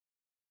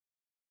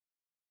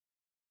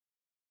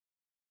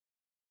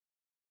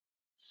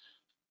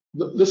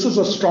 This is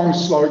a strong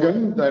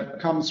slogan that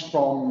comes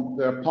from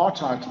the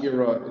apartheid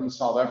era in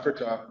South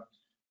Africa.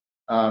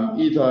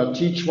 Either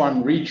teach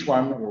one, reach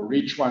one, or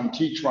reach one,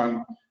 teach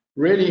one,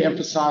 really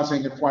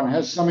emphasizing if one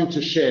has something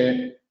to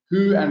share,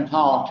 who and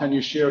how can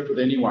you share it with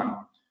anyone?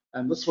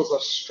 And this was a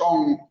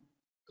strong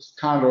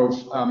kind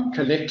of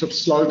collective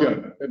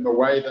slogan in the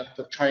way that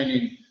the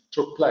training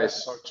took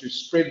place. So to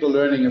spread the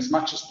learning as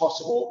much as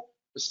possible,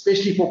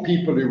 especially for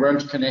people who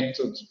weren't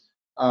connected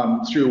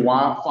through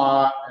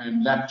Wi-Fi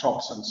and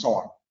laptops and so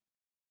on.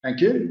 Thank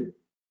you.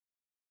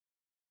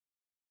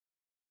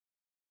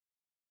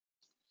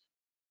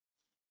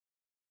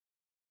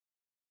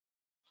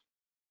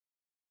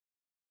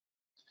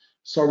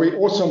 So we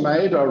also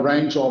made a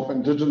range of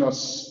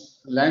indigenous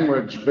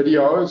language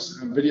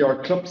videos and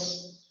video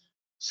clips.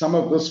 Some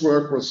of this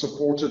work was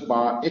supported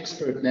by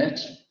ExpertNet,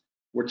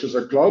 which is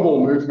a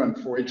global movement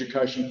for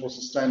education for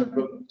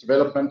sustainable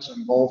development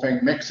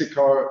involving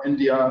Mexico,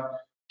 India,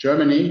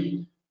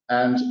 Germany,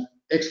 and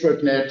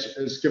ExpertNet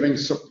is giving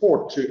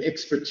support to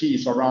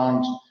expertise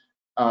around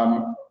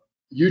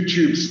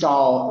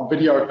YouTube-style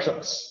video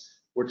clips,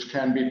 which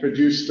can be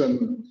produced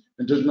in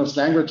indigenous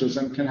languages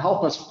and can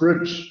help us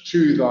bridge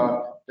to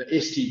the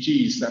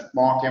SDGs that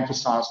Mark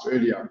emphasized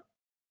earlier.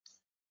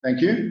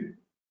 Thank you.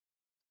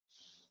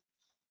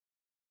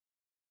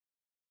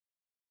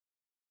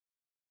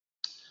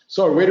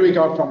 So where do we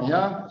go from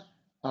here?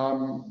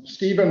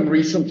 Stephen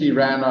recently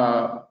ran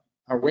a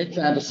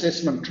wetland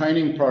assessment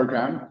training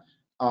program.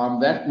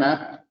 That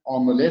map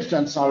on the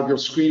left-hand side of your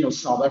screen is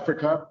South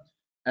Africa,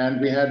 and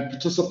we had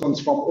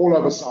participants from all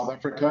over South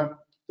Africa.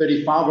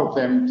 35 of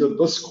them did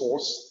this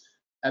course,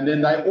 and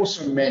then they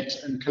also met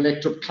in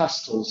collective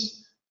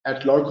clusters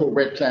at local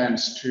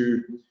wetlands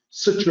to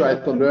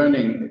situate the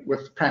learning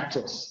with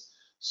practice.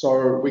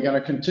 So we're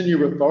going to continue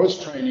with those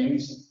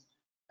trainings,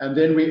 and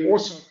then we're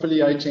also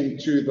affiliating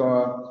to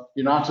the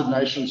United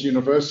Nations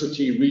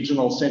University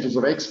Regional Centers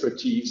of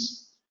Expertise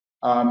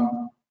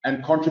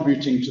and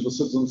contributing to the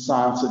citizen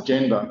science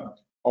agenda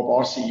of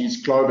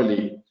RCEs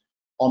globally.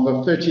 On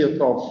the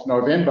 30th of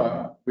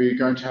November, we're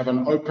going to have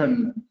an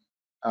open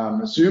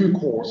Zoom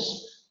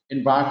course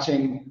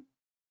inviting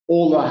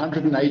all the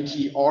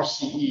 180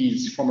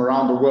 RCEs from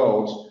around the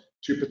world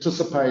to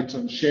participate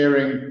in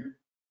sharing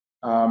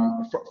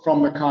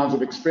from the kinds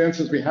of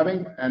experiences we're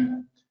having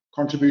and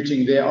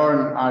contributing their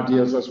own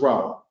ideas as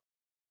well.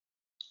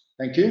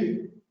 Thank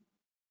you.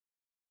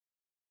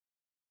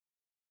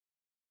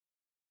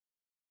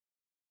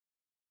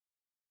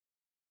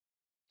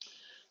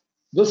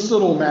 This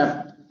little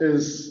map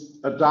is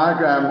a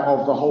diagram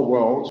of the whole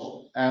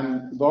world,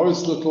 and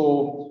those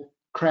little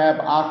crab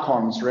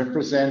icons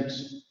represent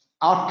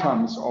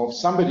outcomes of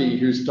somebody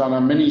who's done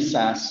a mini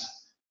SAS,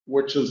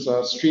 which is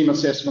a stream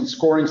assessment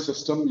scoring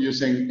system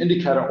using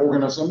indicator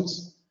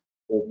organisms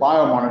or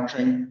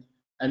biomonitoring.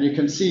 And you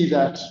can see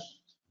that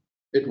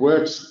it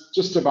works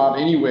just about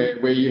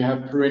anywhere where you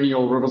have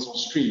perennial rivers or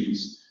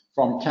streams,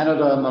 from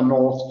Canada in the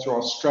north to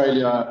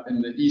Australia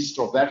in the east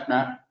of that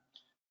map.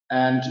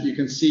 And you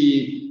can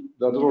see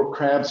the little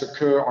crabs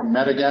occur on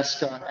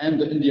Madagascar and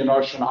the Indian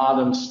Ocean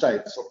island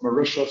states of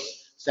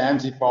Mauritius,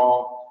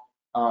 Zanzibar,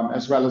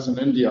 as well as in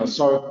India.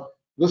 So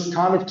this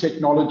kind of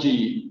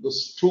technology,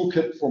 this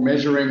toolkit for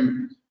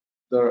measuring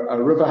the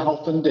river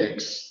health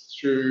index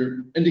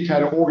through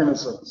indicator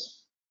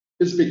organisms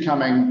is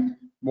becoming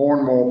more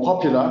and more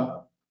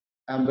popular.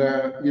 And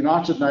the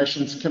United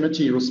Nations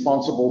committee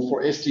responsible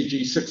for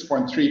SDG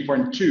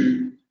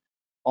 6.3.2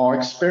 are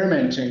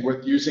experimenting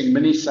with using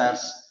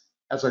mini-SAS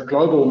as a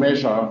global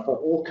measure for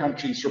all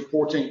countries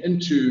reporting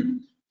into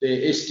their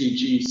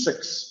SDG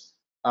 6,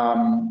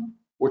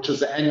 which is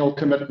the annual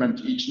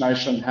commitment each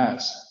nation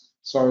has.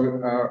 So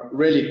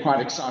really quite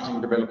exciting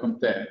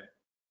development there.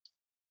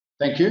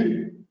 Thank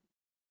you.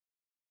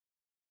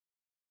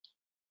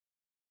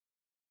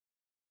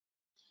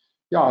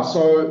 Yeah,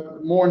 so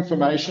more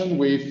information.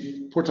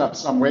 We've put up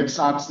some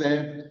websites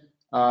there.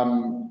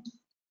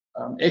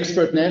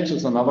 ExpertNet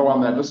is another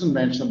one that isn't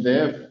mentioned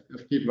there,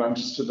 if people are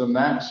interested in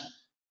that.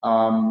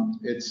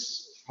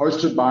 It's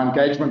hosted by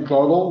Engagement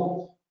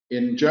Global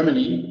in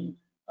Germany,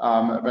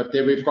 but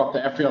there we've got the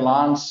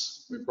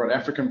AfriAlliance, we've got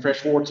African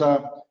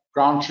Freshwater,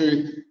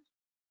 Groundtruth,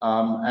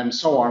 and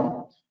so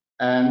on.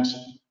 And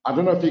I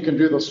don't know if you can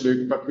do this,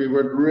 Luke, but we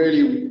would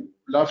really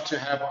love to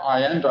have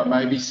Ayanda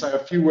maybe say a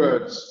few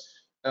words.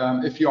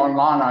 If you're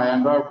online,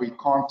 Ayanda, we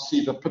can't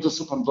see the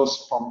participant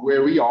list from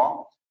where we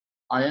are.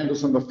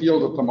 Ayanda's in the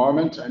field at the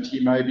moment, and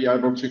he may be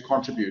able to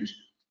contribute.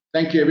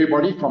 Thank you,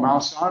 everybody, from our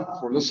side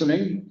for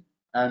listening.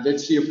 And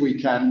let's see if we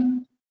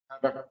can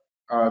have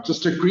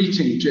just a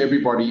greeting to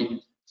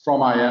everybody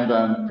from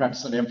Ayanda and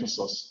perhaps an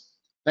emphasis.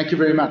 Thank you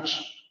very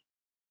much.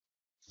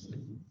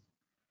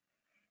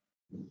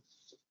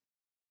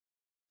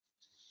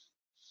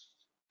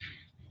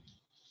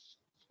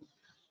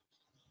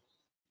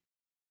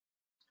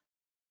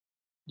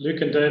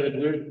 Luke and David,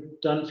 we're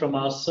done from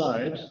our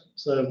side,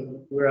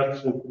 so we're up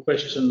for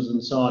questions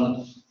and so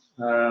on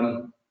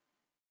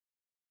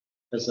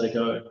as they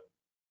go.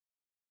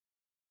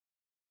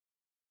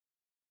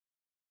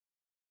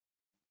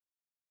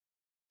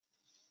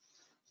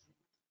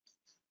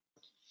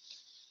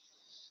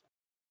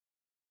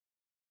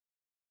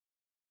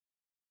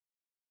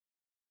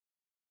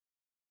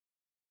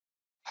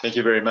 Thank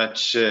you very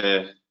much,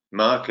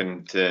 Mark,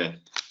 and the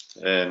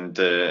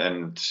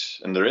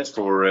rest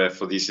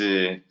for these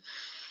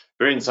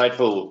very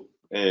insightful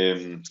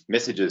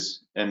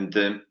messages.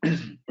 And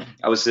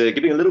I was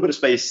giving a little bit of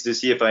space to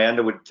see if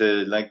Ayanda would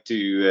like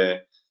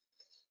to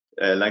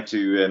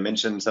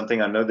mention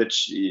something. I know that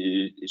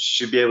she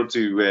should be able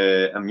to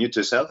unmute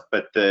herself,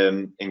 but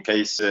in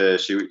case there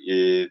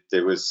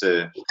was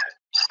the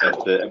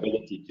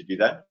ability to do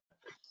that.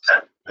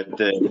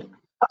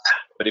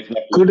 But if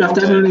not, good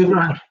afternoon,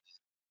 everyone.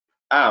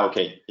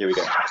 Okay, here we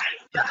go.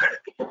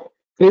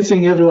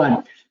 Greeting,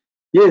 everyone.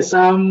 Yes,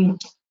 I'm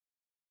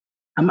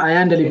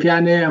Ayanda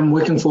Lipiane. I'm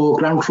working for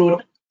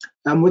Groundtruth.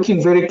 I'm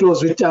working very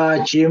close with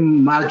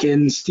Jim, Mark,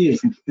 and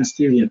Steven.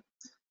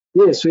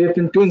 Yes, we have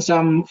been doing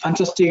some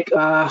fantastic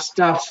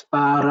stuff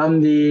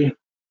around the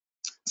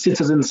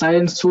citizen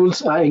science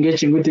tools,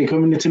 engaging with the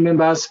community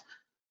members.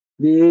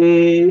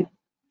 The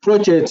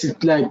project is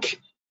like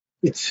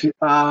it's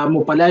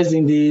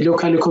mobilizing the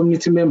local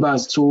community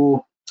members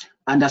to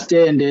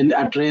understand and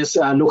address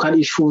local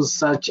issues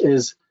such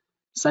as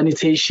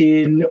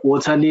sanitation,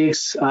 water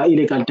leaks,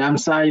 illegal dump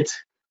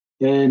sites,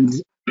 and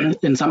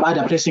some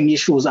other pressing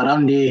issues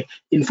around the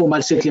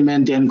informal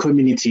settlement and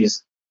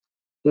communities.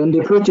 And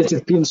the project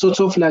has been sort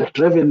of like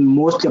driven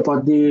mostly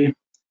about the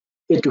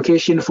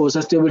education for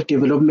sustainable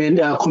development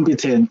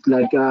competence,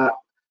 like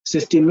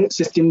system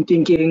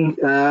thinking,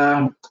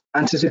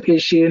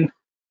 anticipation,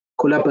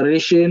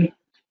 collaboration.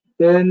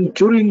 And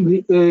during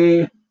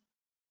the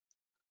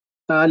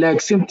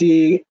since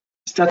the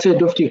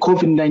started of the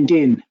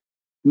COVID-19,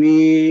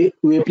 we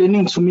were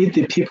planning to meet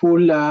the people,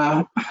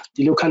 the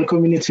local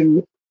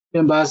community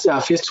members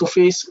face to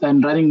face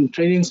and running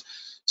trainings.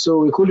 So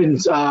we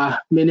couldn't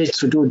manage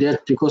to do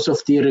that because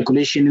of the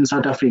regulation in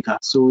South Africa.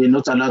 So we're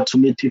not allowed to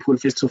meet people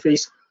face to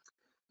face.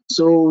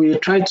 So we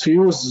tried to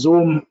use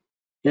Zoom,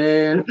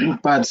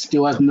 but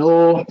there was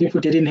people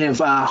didn't have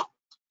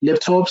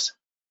laptops,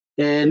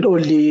 and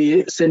all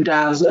the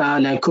centers,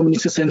 like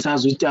community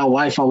centers with their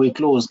Wi-Fi, were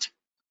closed.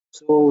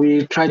 So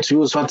we tried to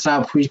use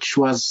WhatsApp, which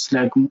was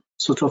like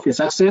sort of a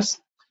success.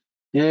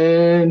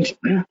 And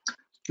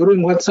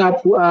during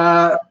WhatsApp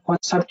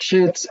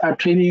chats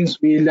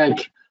trainings, we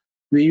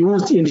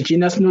used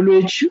indigenous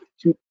knowledge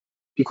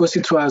because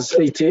it's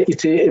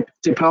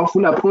a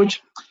powerful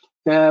approach.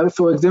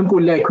 For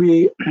example, like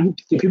the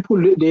people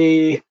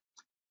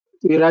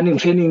we're running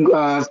training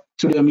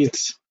to them,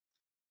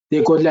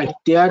 they got like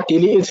their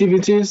daily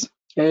activities,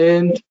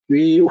 and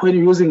when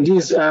using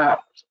this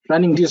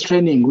running this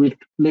training, we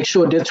make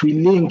sure that we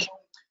link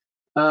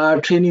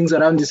trainings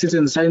around the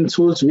citizen science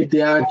tools with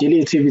their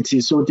daily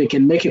activities so they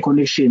can make a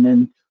connection.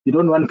 And we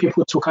don't want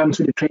people to come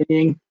to the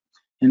training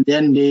and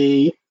then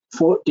they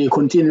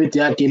continue with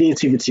their daily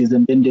activities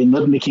and then they're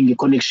not making a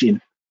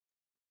connection.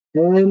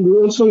 And we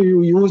also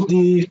use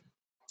the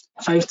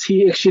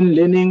 5T action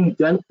learning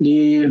that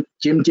the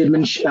Jim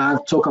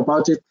Jedman talk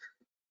about it.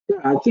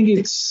 I think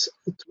it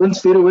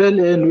runs very well,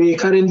 and we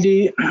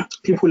currently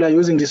people are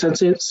using the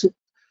sensors.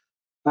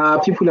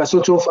 People are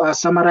sort of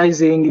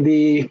summarizing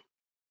the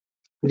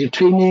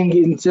training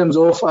in terms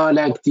of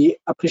like the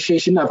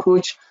appreciation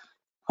approach,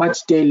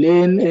 what they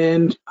learn,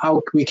 and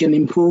how we can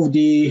improve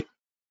the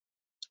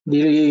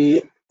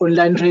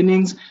online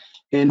trainings,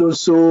 and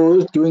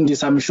also doing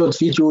some short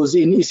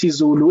videos in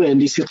isiZulu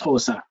and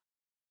isiXhosa.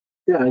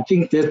 Yeah, I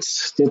think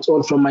that's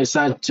all from my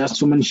side. Just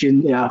to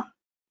mention a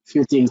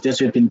few things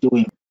that we've been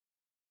doing.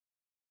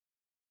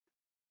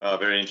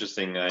 Very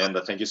interesting,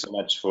 Ayanda. Thank you so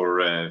much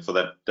for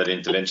that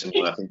intervention.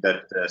 I think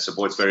that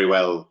supports very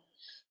well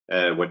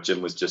what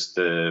Jim was just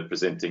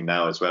presenting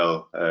now as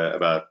well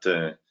about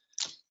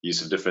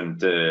use of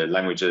different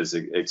languages,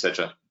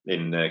 etc.,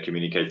 in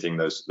communicating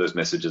those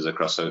messages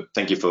across. So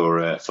thank you for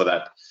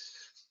that.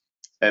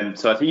 And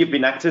so I think you've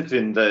been active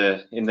in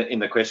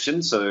the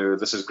questions. So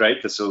this is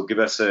great. This will give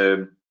us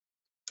a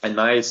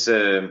nice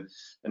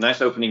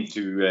opening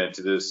to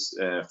this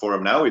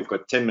forum now. We've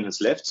got 10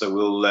 minutes left, so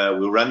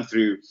we'll run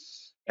through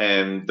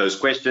those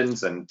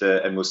questions, and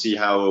we'll see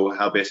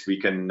how best we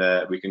can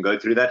go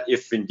through that.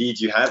 If indeed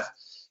you have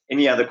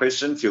any other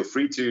question, feel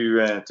free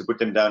to put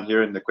them down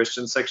here in the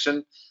question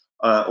section,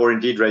 or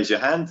indeed raise your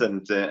hand,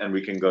 and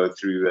we can go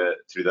through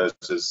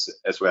those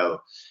as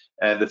well.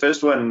 The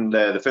first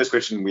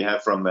question we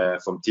have from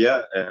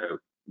Tia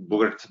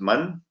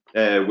Bogertman,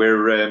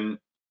 where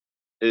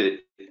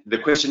the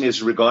question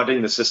is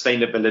regarding the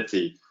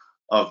sustainability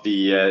of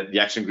the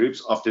action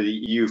groups after the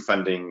EU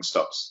funding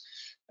stops.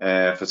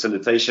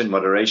 Facilitation,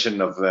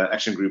 moderation of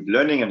action group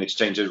learning and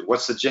exchanges.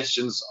 What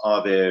suggestions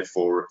are there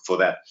for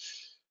that?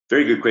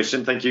 Very good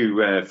question. Thank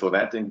you for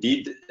that.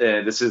 Indeed,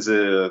 this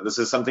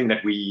is something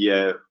that we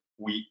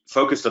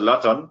focused a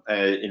lot on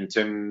in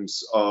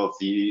terms of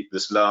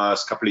this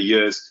last couple of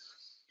years,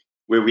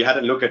 where we had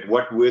a look at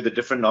what were the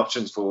different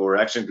options for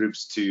action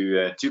groups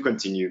to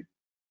continue,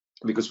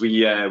 because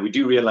we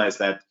do realize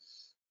that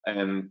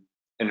an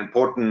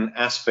important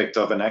aspect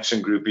of an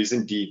action group is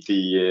indeed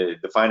the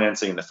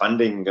financing and the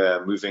funding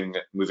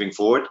moving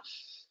forward.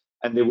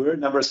 And there were a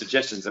number of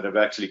suggestions that have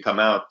actually come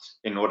out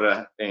in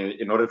order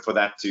for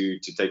that to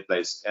take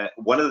place.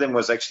 One of them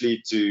was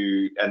actually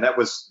and that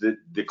was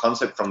the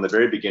concept from the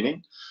very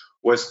beginning,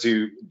 was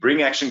to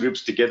bring action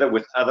groups together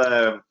with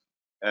other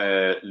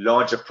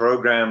larger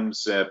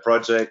programs,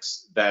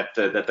 projects that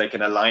they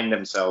can align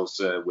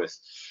themselves with.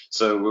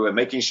 So we were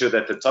making sure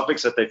that the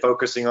topics that they're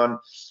focusing on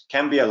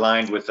can be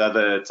aligned with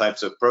other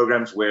types of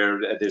programs where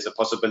there's a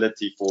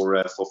possibility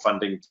for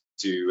funding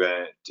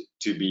to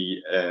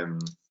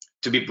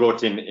be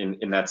brought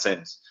in that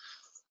sense.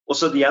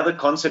 Also, the other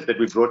concept that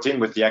we brought in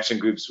with the action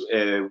groups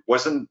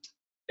wasn't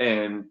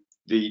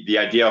the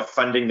idea of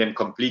funding them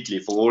completely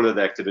for all of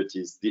the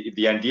activities.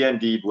 The idea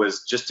indeed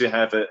was just to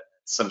have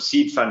some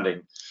seed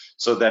funding,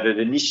 so that it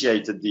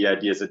initiated the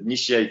ideas, it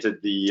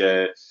initiated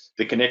the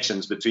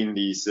connections between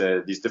these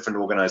different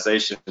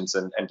organizations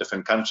and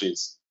different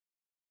countries.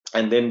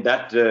 And then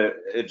that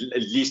at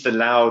least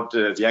allowed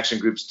the action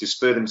groups to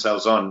spur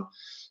themselves on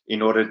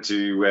in order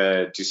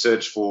to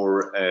search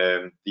for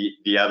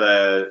the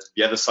other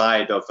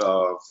side of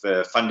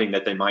funding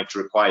that they might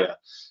require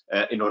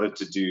in order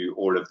to do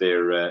all of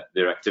their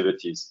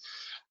activities.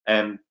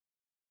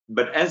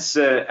 But as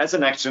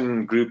an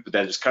action group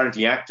that is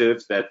currently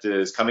active, that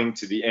is coming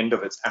to the end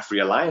of its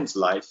AfriAlliance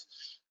life,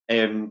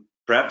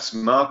 perhaps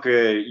Mark,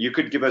 you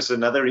could give us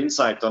another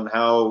insight on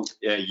how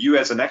you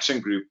as an action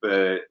group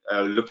are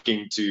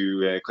looking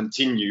to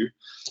continue,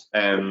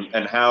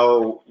 and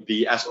how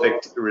the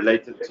aspect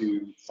related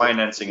to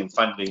financing and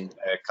funding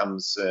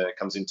comes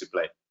into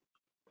play.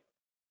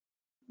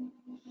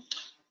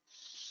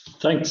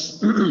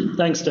 Thanks,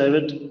 thanks,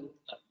 David.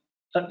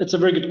 It's a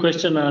very good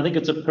question, and I think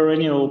it's a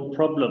perennial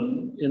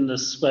problem in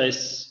this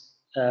space.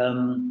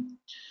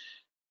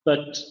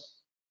 But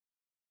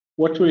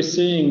what we're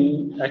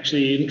seeing,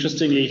 actually,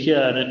 interestingly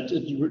here, and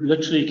it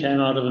literally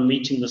came out of a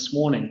meeting this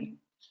morning,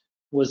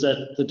 was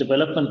that the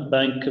Development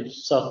Bank of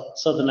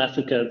Southern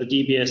Africa, the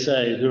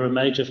DBSA, who are a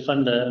major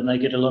funder, and they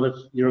get a lot of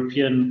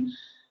European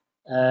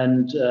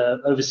and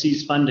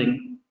overseas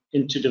funding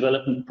into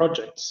development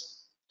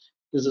projects.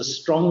 There's a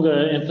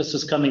stronger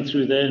emphasis coming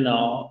through there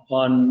now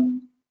on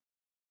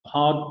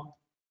how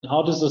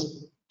does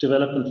this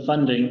development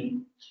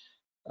funding,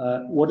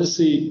 what is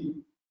the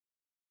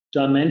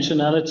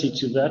dimensionality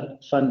to that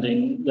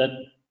funding that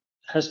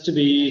has to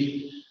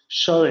be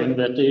showing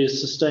that there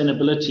is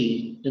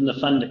sustainability in the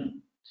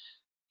funding.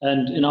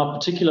 And in our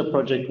particular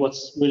project,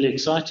 what's really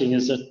exciting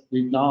is that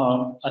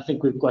I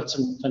think we've got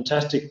some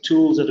fantastic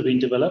tools that have been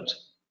developed,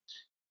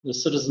 the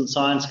citizen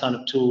science kind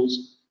of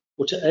tools,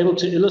 which are able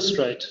to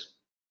illustrate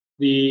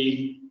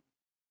the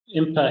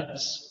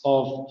impacts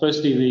of,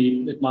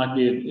 firstly, it might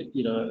be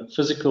a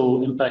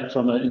physical impact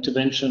from an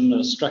intervention,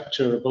 a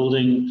structure, a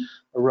building,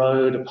 a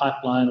road, a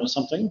pipeline or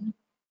something,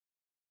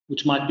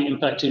 which might be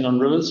impacting on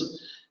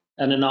rivers.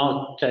 And in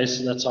our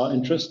case, that's our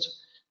interest.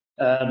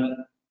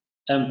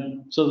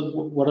 And so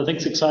what I think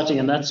is exciting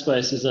in that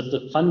space is that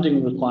the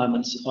funding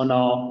requirements are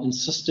now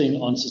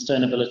insisting on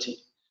sustainability.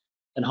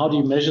 And how do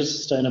you measure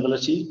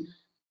sustainability?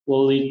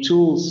 Well, the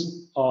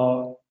tools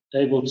are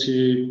able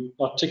to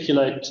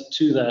articulate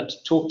to that,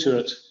 talk to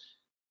it.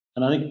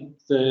 And I think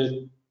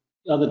the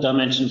other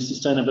dimension of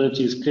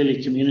sustainability is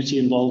clearly community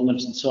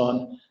involvement and so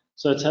on.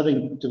 So it's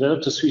having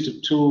developed a suite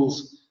of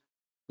tools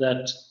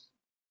that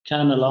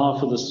can allow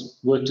for this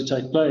work to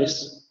take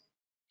place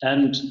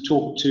and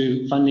talk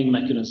to funding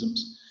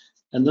mechanisms.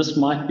 And this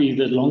might be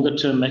the longer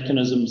term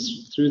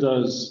mechanisms through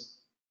those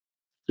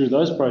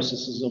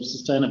processes of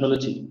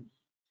sustainability.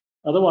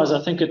 Otherwise,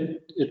 I think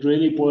it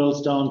really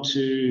boils down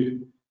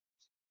to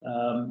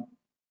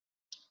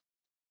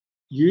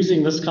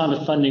using this kind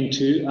of funding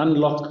to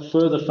unlock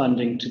further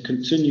funding to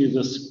continue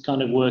this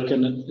kind of work.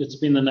 And it's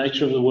been the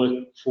nature of the work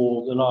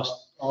for the last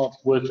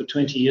work for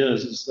 20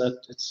 years, is that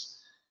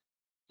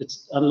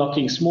it's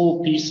unlocking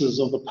small pieces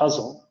of the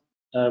puzzle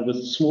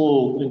with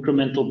small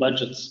incremental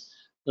budgets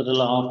that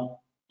allow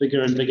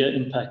bigger and bigger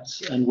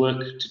impacts and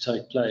work to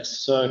take place.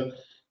 So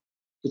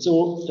it's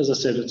all, as I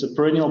said, it's a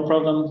perennial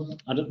problem.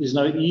 There's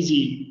no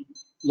easy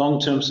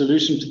long-term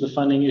solution to the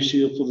funding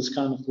issue for this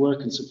kind of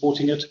work and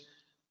supporting it,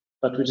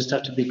 but we just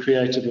have to be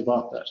creative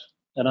about that.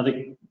 And I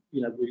think,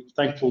 you know, we're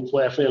thankful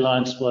for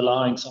AfriAlliance for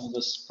allowing some of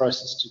this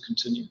process to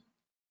continue.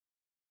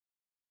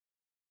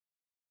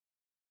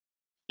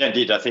 Yeah,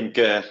 indeed. I think,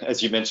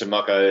 as you mentioned,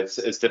 Marco,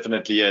 it's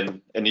definitely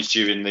an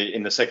issue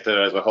in the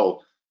sector as a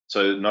whole.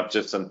 So not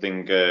just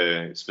something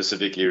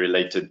specifically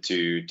related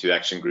to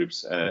action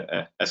groups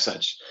as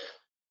such.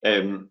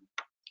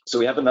 So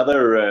we have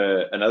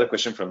another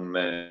question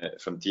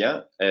from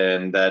Tia,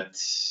 and that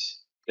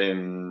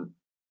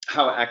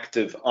how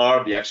active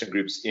are the action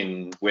groups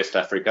in West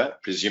Africa,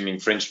 presuming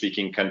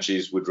French-speaking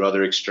countries would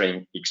rather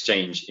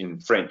exchange in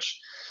French?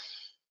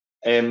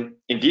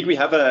 Indeed, we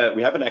have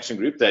an action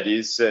group that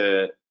is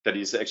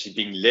actually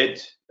being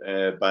led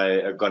by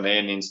a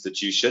Ghanaian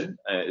institution.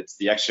 It's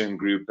the action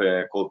group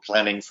called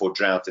Planning for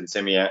Drought in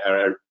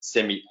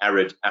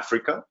Semi-Arid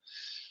Africa.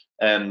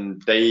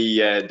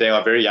 They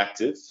are very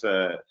active,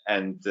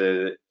 and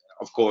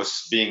of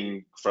course,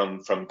 being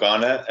from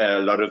Ghana, a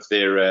lot of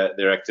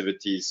their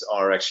activities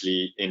are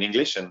actually in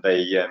English, and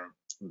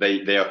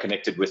they are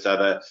connected with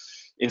other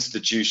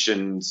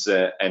institutions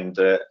and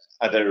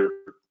other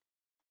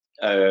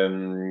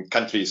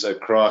countries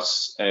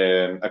across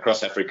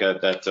Africa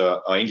that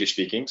are English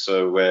speaking.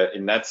 So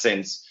in that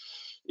sense,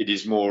 it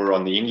is more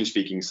on the English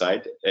speaking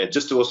side.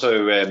 Just to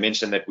also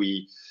mention that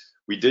we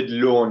did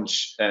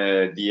launch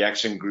the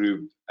action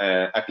group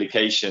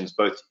applications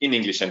both in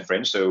English and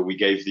French. So we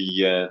gave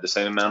the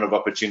same amount of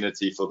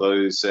opportunity for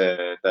those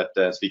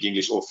that speak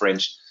English or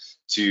French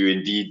to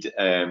indeed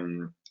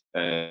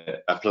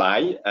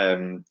apply.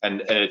 And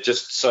it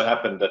just so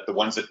happened that the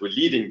ones that were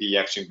leading the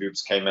action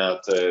groups came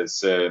out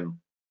as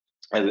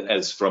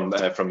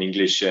from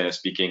English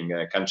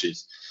speaking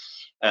countries.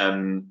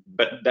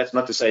 But that's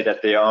not to say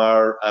that there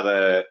are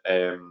other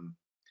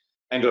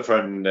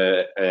Anglophone,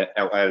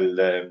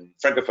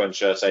 Francophone,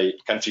 should I say,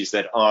 countries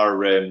that are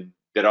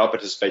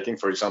participating.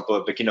 For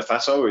example, Burkina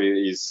Faso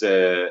is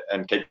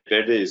and Cape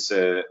Verde is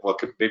well,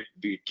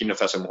 Burkina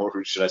Faso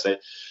more, should I say,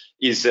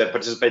 is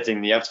participating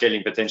in the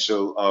upscaling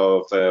potential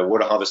of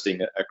water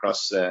harvesting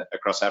across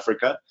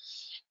Africa.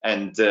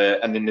 And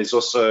then there's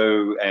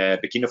also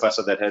Burkina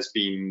Faso that has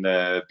been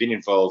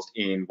involved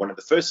in one of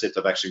the first set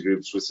of action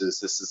groups, which is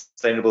the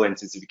Sustainable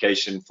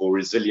Intensification for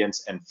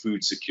Resilience and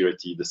Food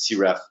Security, the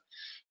CIRAF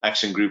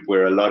action group,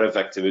 where a lot of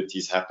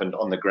activities happened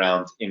on the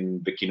ground in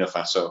Burkina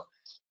Faso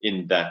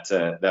in that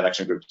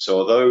action group. So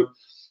although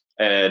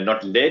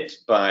not led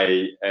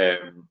by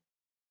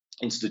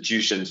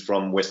institutions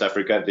from West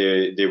Africa,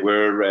 there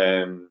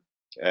were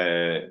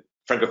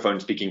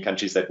Francophone speaking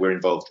countries that were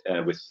involved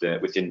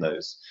within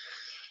those.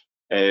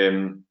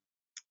 And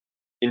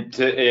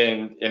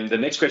the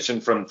next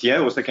question from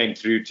Tia also came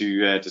through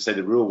to say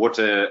the Rural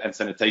Water and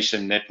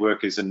Sanitation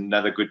Network is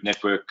another good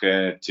network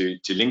to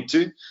link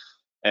to.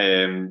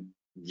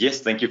 Yes,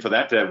 thank you for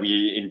that.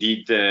 We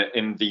indeed,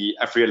 in the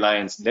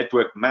AfriAlliance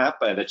network map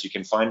that you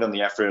can find on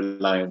the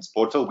AfriAlliance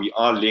portal, we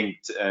are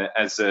linked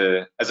as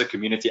a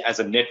community, as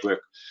a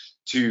network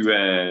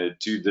to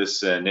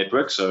this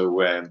network.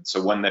 So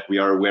so one that we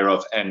are aware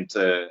of and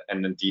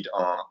indeed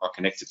are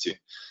connected to.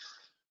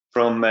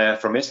 From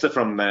Esther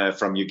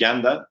from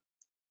Uganda,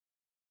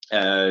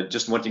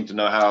 just wanting to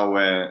know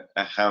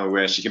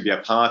how she can be a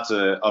part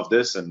of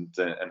this and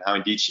how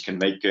indeed she can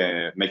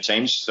make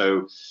change.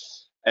 So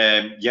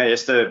yeah,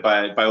 Esther,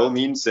 by all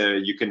means,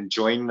 you can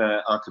join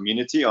our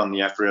community on the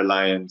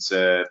AfriAlliance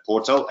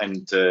portal,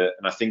 and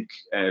I think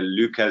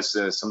Luke has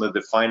some of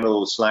the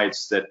final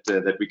slides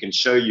that we can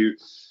show you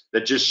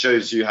that just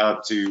shows you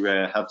how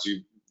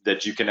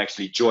that you can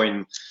actually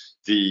join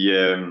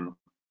the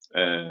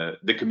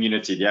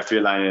community, the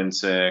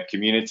AfriAlliance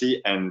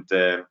community, and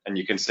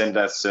you can send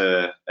us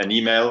an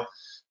email,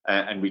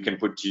 and we can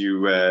put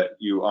you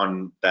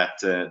on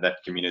that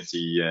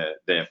community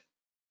there.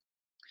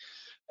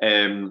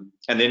 And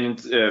then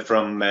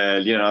from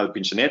Leonardo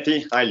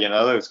Pincinetti. Hi,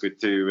 Leonardo. It's good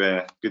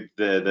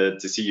to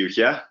see you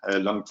here. A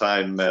long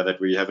time that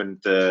we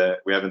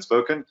haven't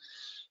spoken.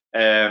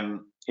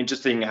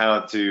 Interesting how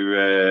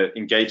to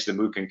engage the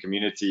MOOC and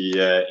community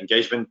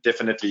engagement.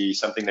 Definitely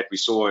something that we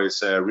saw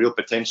is real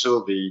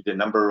potential. The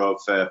number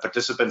of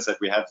participants that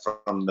we had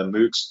from the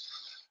MOOCs,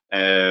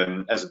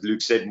 as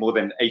Luke said, more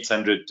than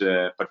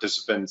 800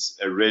 participants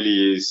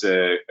really is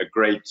a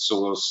great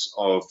source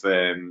of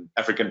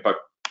African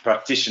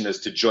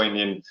practitioners to join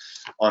in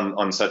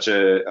on such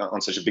a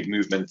big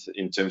movement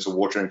in terms of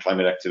water and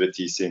climate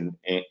activities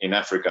in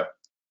Africa.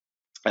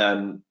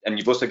 And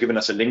you've also given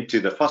us a link to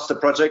the Foster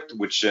project,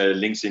 which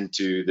links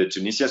into the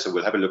Tunisia. So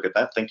we'll have a look at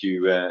that. Thank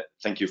you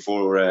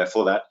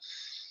for that.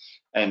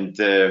 And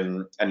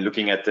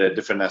looking at the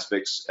different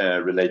aspects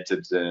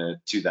related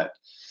to that.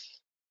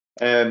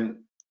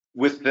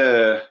 With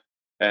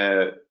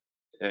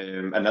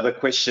another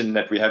question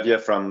that we have here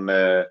from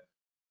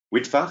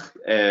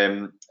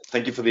Witfach,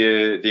 Thank you for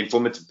the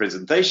informative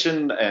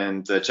presentation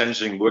and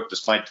challenging work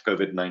despite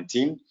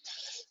COVID-19.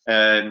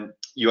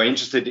 You are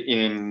interested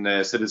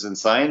in citizen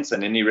science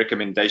and any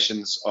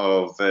recommendations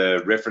of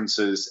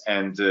references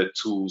and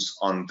tools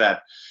on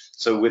that.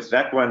 So with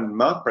that one,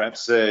 Mark,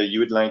 perhaps you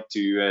would like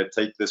to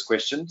take this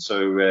question.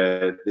 So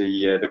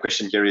the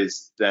question here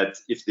is that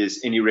if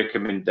there's any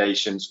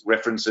recommendations,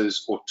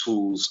 references or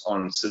tools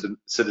on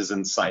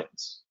citizen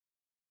science.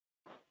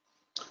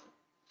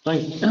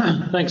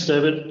 Thanks,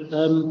 David.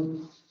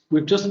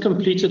 We've just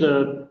completed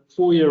a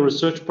 4-year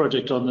research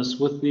project on this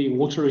with the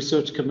Water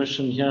Research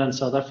Commission here in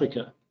South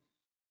Africa.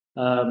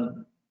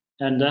 And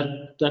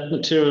that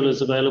material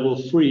is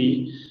available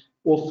free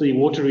off the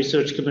Water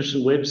Research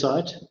Commission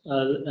website,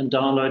 and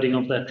downloading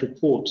of that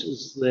report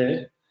is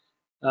there.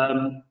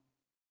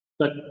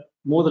 But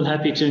more than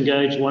happy to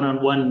engage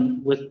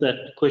one-on-one with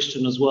that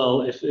question as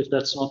well if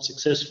that's not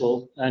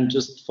successful, and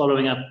just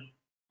following up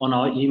on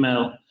our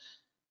email,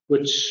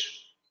 which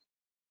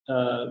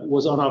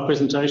was on our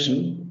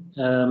presentation,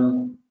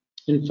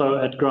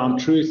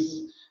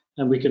 info@Groundtruth,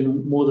 and we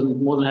can more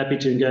than happy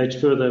to engage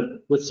further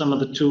with some of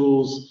the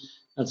tools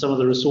and some of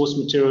the resource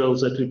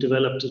materials that we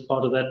developed as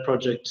part of that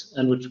project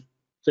and which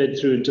fed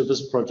through into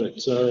this project.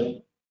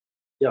 So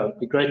yeah, it'd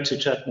be great to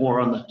chat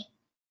more on that.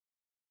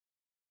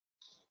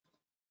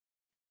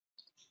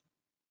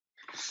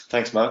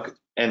 Thanks, Mark.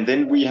 And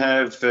then we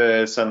have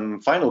some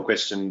final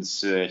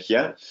questions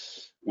here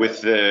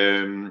with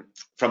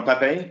from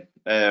Pape.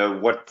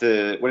 What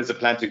is the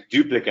plan to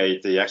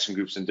duplicate the action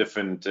groups in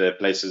different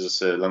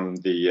places along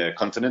the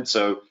continent?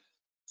 So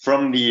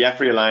from the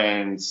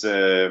AfriAlliance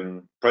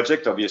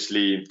project,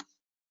 obviously,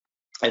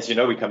 as you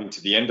know, we're coming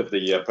to the end of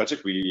the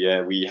project.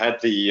 We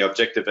had the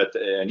objective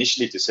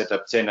initially to set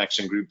up 10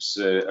 action groups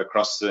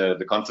across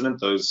the continent.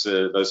 Those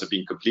have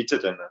been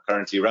completed and are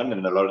currently run,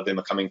 and a lot of them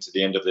are coming to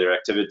the end of their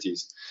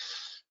activities.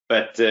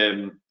 But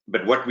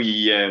what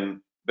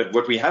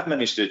we have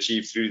managed to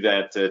achieve through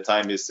that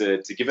time is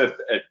to give a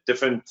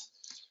different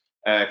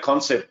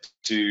concept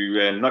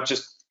to not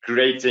just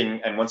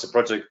creating, and once a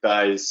project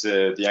dies,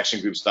 the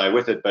action groups die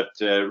with it, but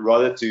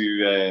rather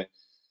to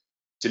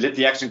let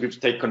the action groups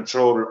take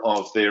control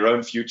of their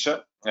own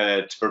future,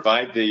 to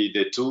provide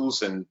the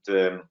tools and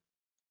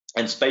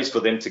space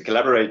for them to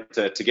collaborate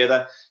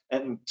together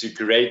and to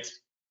create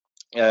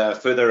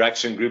further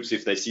action groups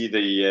if they see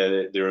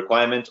the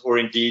requirement, or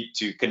indeed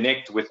to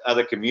connect with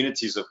other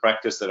communities of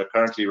practice that are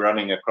currently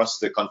running across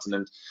the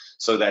continent,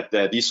 so that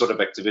these sort of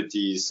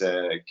activities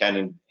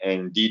can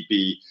indeed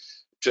be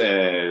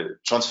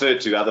transferred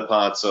to other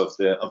parts of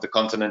the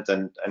continent,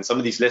 and some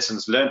of these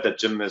lessons learned that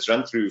Jim has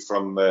run through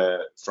from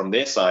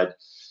their side,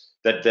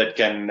 that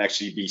can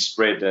actually be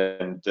spread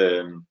and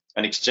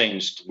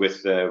exchanged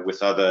with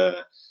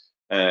other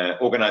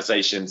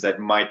organizations that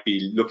might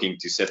be looking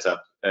to set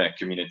up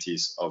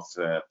communities of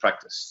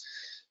practice.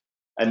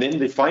 And then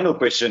the final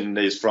question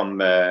is from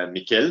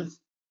Mikel,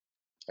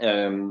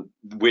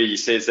 where he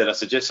says that I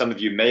suggest some of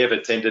you may have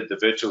attended the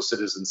virtual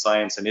citizen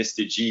science and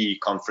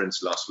SDG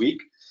conference last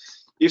week.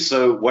 If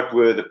so, what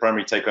were the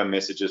primary take-home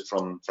messages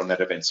from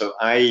that event? So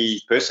I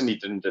personally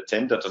didn't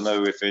attend. I don't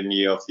know if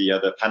any of the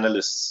other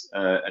panelists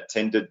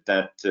attended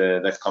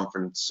that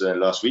conference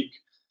last week.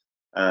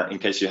 In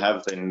case you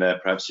have, then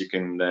perhaps you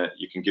can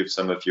give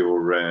some of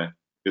your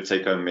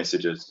take-home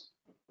messages.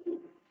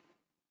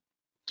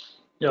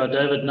 Yeah,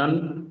 David,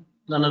 none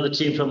of the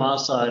team from our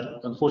side.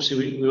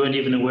 Unfortunately, we weren't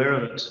even aware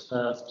of it,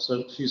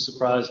 so a few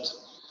surprised.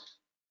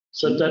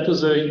 So that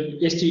was a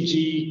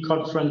SDG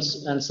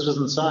conference and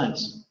citizen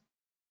science.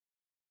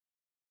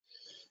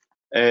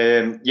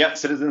 Yeah,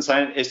 citizen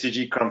science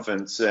SDG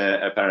conference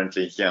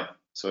apparently. Yeah.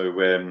 So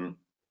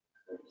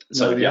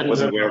yeah, I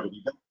wasn't aware of it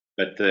either,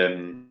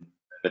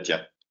 but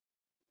yeah.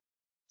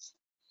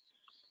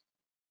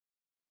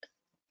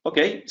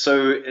 Okay,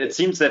 so it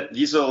seems that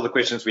these are all the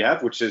questions we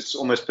have, which is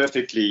almost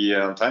perfectly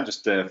on time,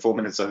 just 4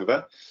 minutes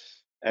over.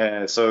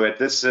 So at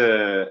this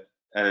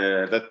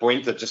that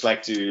point, I'd just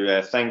like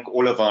to thank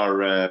all of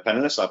our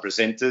panelists, our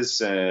presenters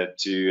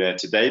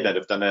today that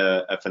have done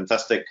a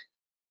fantastic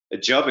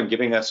job in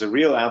giving us a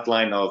real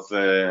outline of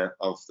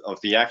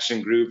the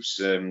action groups,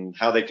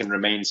 how they can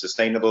remain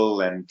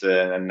sustainable, and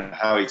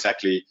how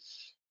exactly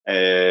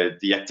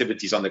the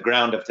activities on the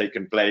ground have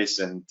taken place,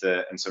 and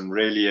some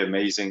really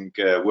amazing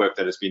work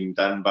that has been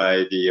done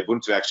by the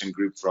Ubuntu Action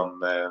Group from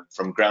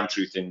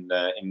Groundtruth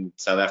in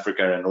South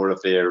Africa, and all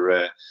of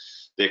their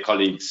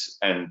colleagues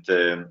and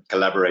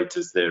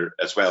collaborators there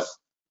as well.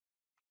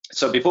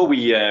 So before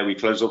we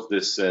close off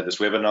this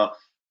webinar,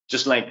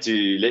 just like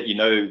to let you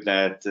know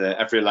that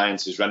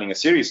AfriAlliance is running a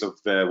series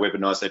of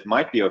webinars that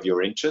might be of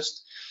your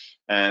interest.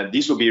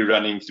 These will be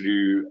running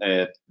through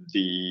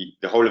the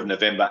whole of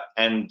November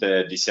and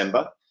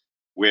December,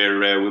 where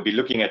we'll be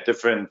looking at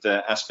different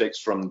aspects,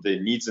 from the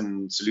Needs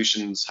and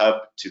Solutions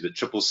Hub to the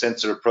Triple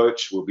Sensor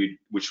approach,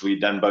 which will be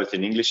done both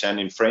in English and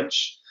in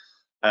French.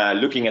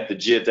 Looking at the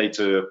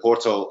Geodata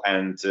portal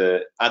and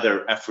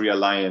other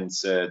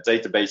AfriAlliance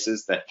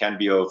databases that can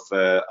be of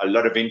a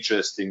lot of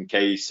interest in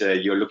case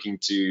you're looking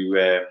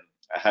to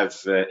have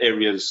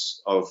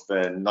areas of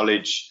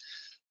knowledge,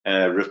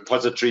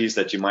 repositories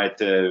that you might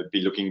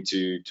be looking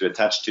to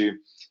attach to.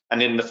 And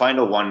then the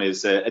final one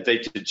is a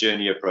data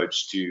journey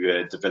approach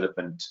to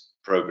development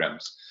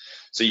programs.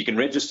 So you can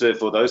register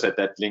for those at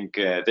that link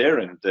there,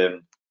 and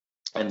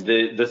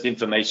this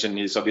information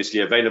is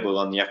obviously available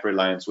on the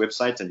AfriAlliance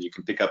website, and you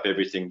can pick up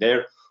everything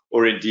there,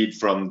 or indeed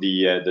from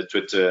the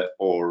Twitter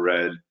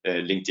or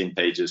LinkedIn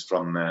pages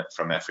from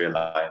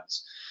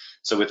AfriAlliance.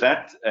 So with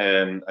that,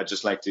 I'd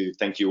just like to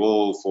thank you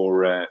all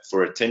for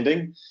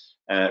attending.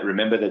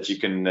 Remember that you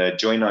can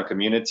join our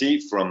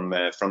community from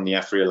the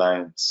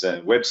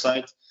AfriAlliance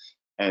website,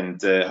 and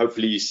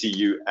hopefully see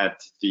you at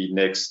the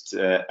next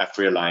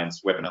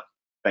AfriAlliance webinar.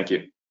 Thank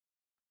you.